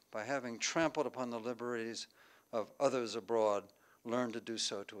Republic, by having trampled upon the liberties of others abroad, learned to do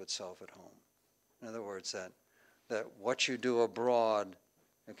so to itself at home. In other words, that what you do abroad,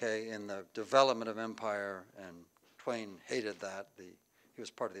 okay, in the development of empire, and Twain hated that. He was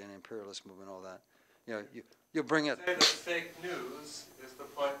part of the anti-imperialist movement, all that. You bring it. Say that fake news is the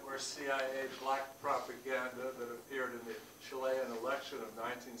point where CIA black propaganda that appeared in the Chilean election of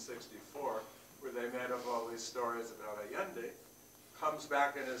 1964, where they made up all these stories about Allende, comes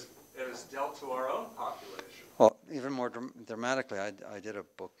back and is dealt to our own population. Well, even more dramatically, I did a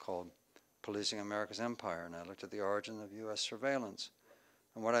book called Policing America's Empire, and I looked at the origin of U.S. surveillance.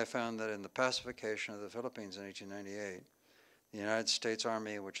 And what I found that in the pacification of the Philippines in 1898, the United States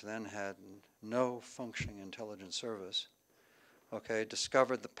Army, which then had no functioning intelligence service, okay,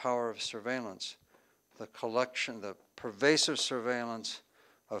 discovered the power of surveillance, the pervasive surveillance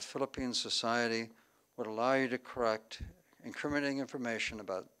of Philippine society would allow you to correct incriminating information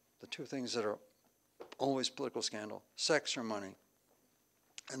about the two things that are always political scandal, sex or money.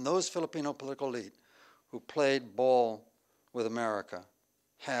 And those Filipino political elite who played ball with America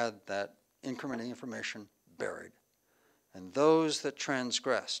had that incriminating information buried. And those that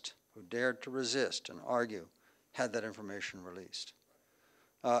transgressed, who dared to resist and argue, had that information released.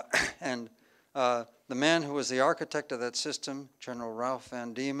 The man who was the architect of that system, General Ralph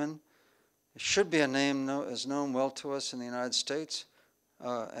Van Diemen, should be a name is known well to us in the United States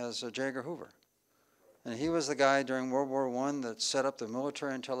as J. Edgar Hoover. And he was the guy during World War I that set up the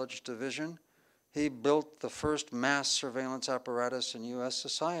Military Intelligence Division. He built the first mass surveillance apparatus in U.S.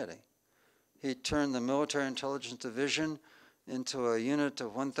 society. He turned the Military Intelligence Division into a unit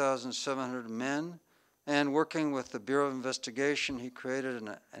of 1,700 men, and working with the Bureau of Investigation, he created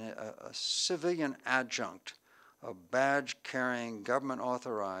a civilian adjunct, a badge-carrying,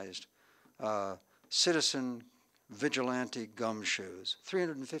 government-authorized citizen vigilante gumshoes,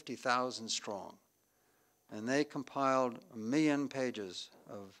 350,000 strong. and they compiled 1 million pages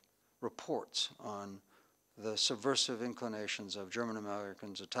of reports on the subversive inclinations of German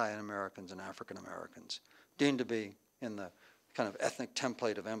Americans, Italian Americans, and African Americans, deemed to be in the kind of ethnic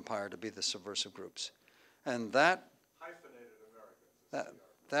template of empire to be the subversive groups. And that Hyphenated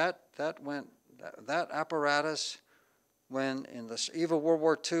Americans. that apparatus, when in the eve of World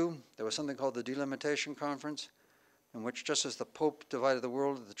War II, there was something called the Delimitation Conference, in which just as the Pope divided the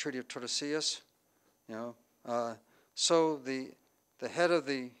world at the Treaty of Tordesillas, so the head of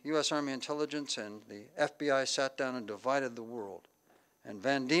the U.S. Army Intelligence and the FBI sat down and divided the world. And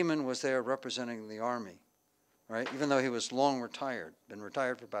Van Diemen was there representing the Army, right? Even though he was long retired, been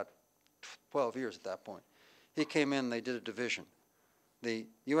retired for about 12 years at that point. He came in, they did a division. The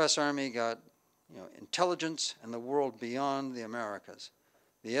U.S. Army got intelligence and the world beyond the Americas.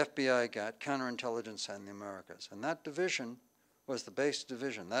 The FBI got counterintelligence and the Americas. And that division was the base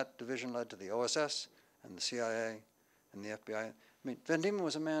division. That division led to the OSS and the CIA and the FBI. I mean, Van Diemen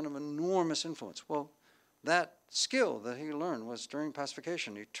was a man of enormous influence. Well, that skill that he learned was during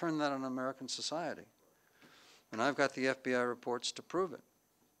pacification. He turned that on American society. And I've got the FBI reports to prove it.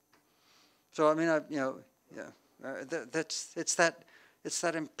 So, I mean, it's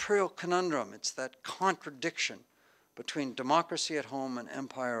that imperial conundrum. It's that contradiction between democracy at home and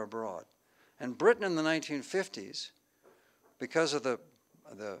empire abroad. And Britain in the 1950s, because of the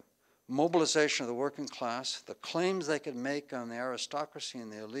mobilization of the working class, the claims they could make on the aristocracy and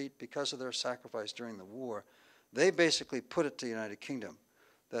the elite because of their sacrifice during the war, they basically put it to the United Kingdom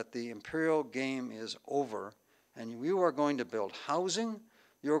that the imperial game is over, and you are going to build housing,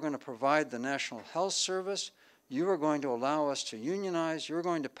 you're going to provide the National Health Service, you are going to allow us to unionize, you're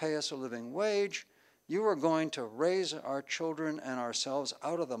going to pay us a living wage, you are going to raise our children and ourselves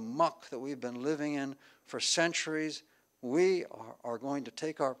out of the muck that we've been living in for centuries. We are going to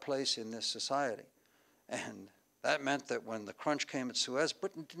take our place in this society. And that meant that when the crunch came at Suez,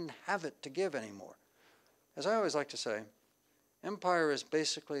 Britain didn't have it to give anymore. As I always like to say, empire is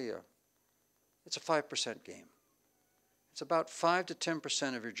basically it's a 5% game. It's about 5 to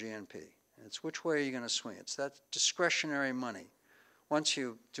 10% of your GNP. And it's which way are you going to swing? It's that discretionary money. Once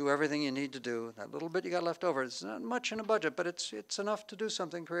you do everything you need to do, that little bit you got left over, it's not much in a budget, but it's enough to do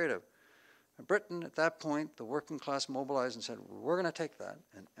something creative. Britain, at that point, the working class mobilized and said, we're going to take that,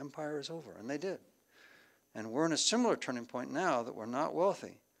 and empire is over, and they did. And we're in a similar turning point now that we're not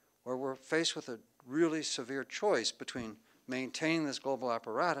wealthy, where we're faced with a really severe choice between maintaining this global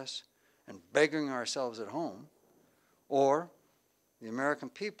apparatus and begging ourselves at home, or the American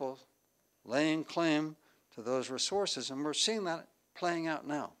people laying claim to those resources, and we're seeing that playing out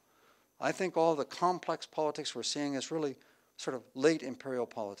now. I think all the complex politics we're seeing is really sort of late imperial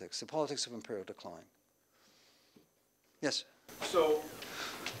politics, the politics of imperial decline. Yes? So,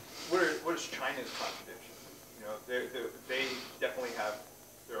 what is China's contradiction? They definitely have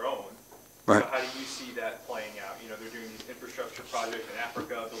their own. Right. So how do you see that playing out? They're doing these infrastructure projects in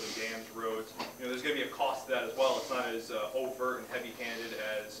Africa, building dams, roads. There's going to be a cost to that as well. It's not as overt and heavy-handed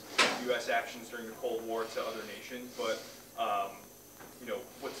as U.S. actions during the Cold War to other nations, but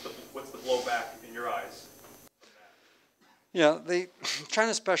what's the blowback in your eyes? Yeah, the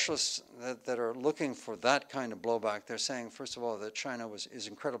China specialists that are looking for that kind of blowback, they're saying, first of all, that China is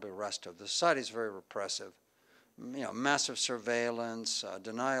incredibly restive. The society is very repressive. Massive surveillance,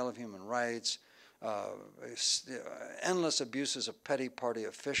 denial of human rights, endless abuses of petty party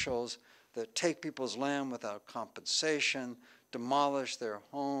officials that take people's land without compensation, demolish their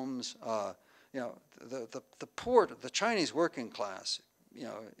homes. The poor, the Chinese working class,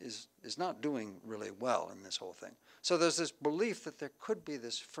 is not doing really well in this whole thing. So there's this belief that there could be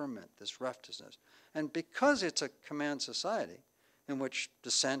this ferment, this restlessness. And because it's a command society in which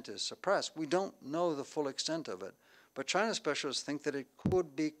dissent is suppressed, we don't know the full extent of it. But China specialists think that it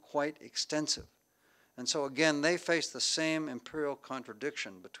could be quite extensive. And so again, they face the same imperial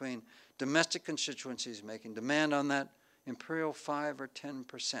contradiction between domestic constituencies making demand on that imperial 5 or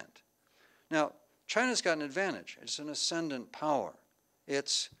 10%. Now, China's got an advantage. It's an ascendant power.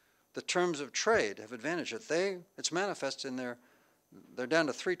 The terms of trade have advantage. It's manifest in they're down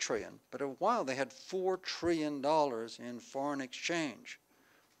to 3 trillion, but a while they had $4 trillion in foreign exchange,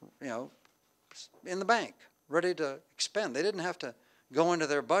 in the bank, ready to expend. They didn't have to go into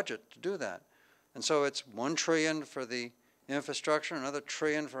their budget to do that. And so it's $1 trillion for the infrastructure, another $1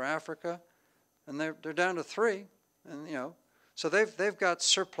 trillion for Africa, and they're down to 3, and so they've got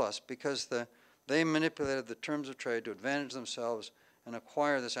surplus because they manipulated the terms of trade to advantage themselves and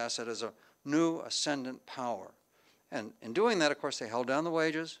acquire this asset as a new ascendant power. And in doing that, of course, they held down the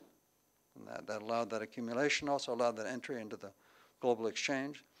wages, and that allowed that accumulation, also allowed that entry into the global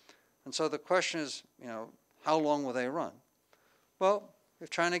exchange. And so the question is, how long will they run? Well, if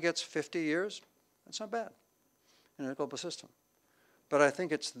China gets 50 years, that's not bad in a global system. But I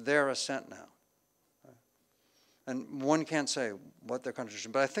think it's their ascent now. And one can't say what their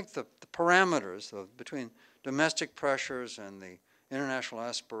contribution, but I think the parameters between domestic pressures and the international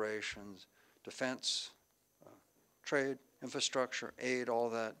aspirations, defense, trade, infrastructure, aid, all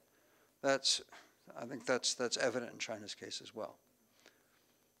that, I think that's evident in China's case as well.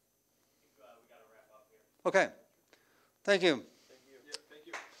 Okay, thank you.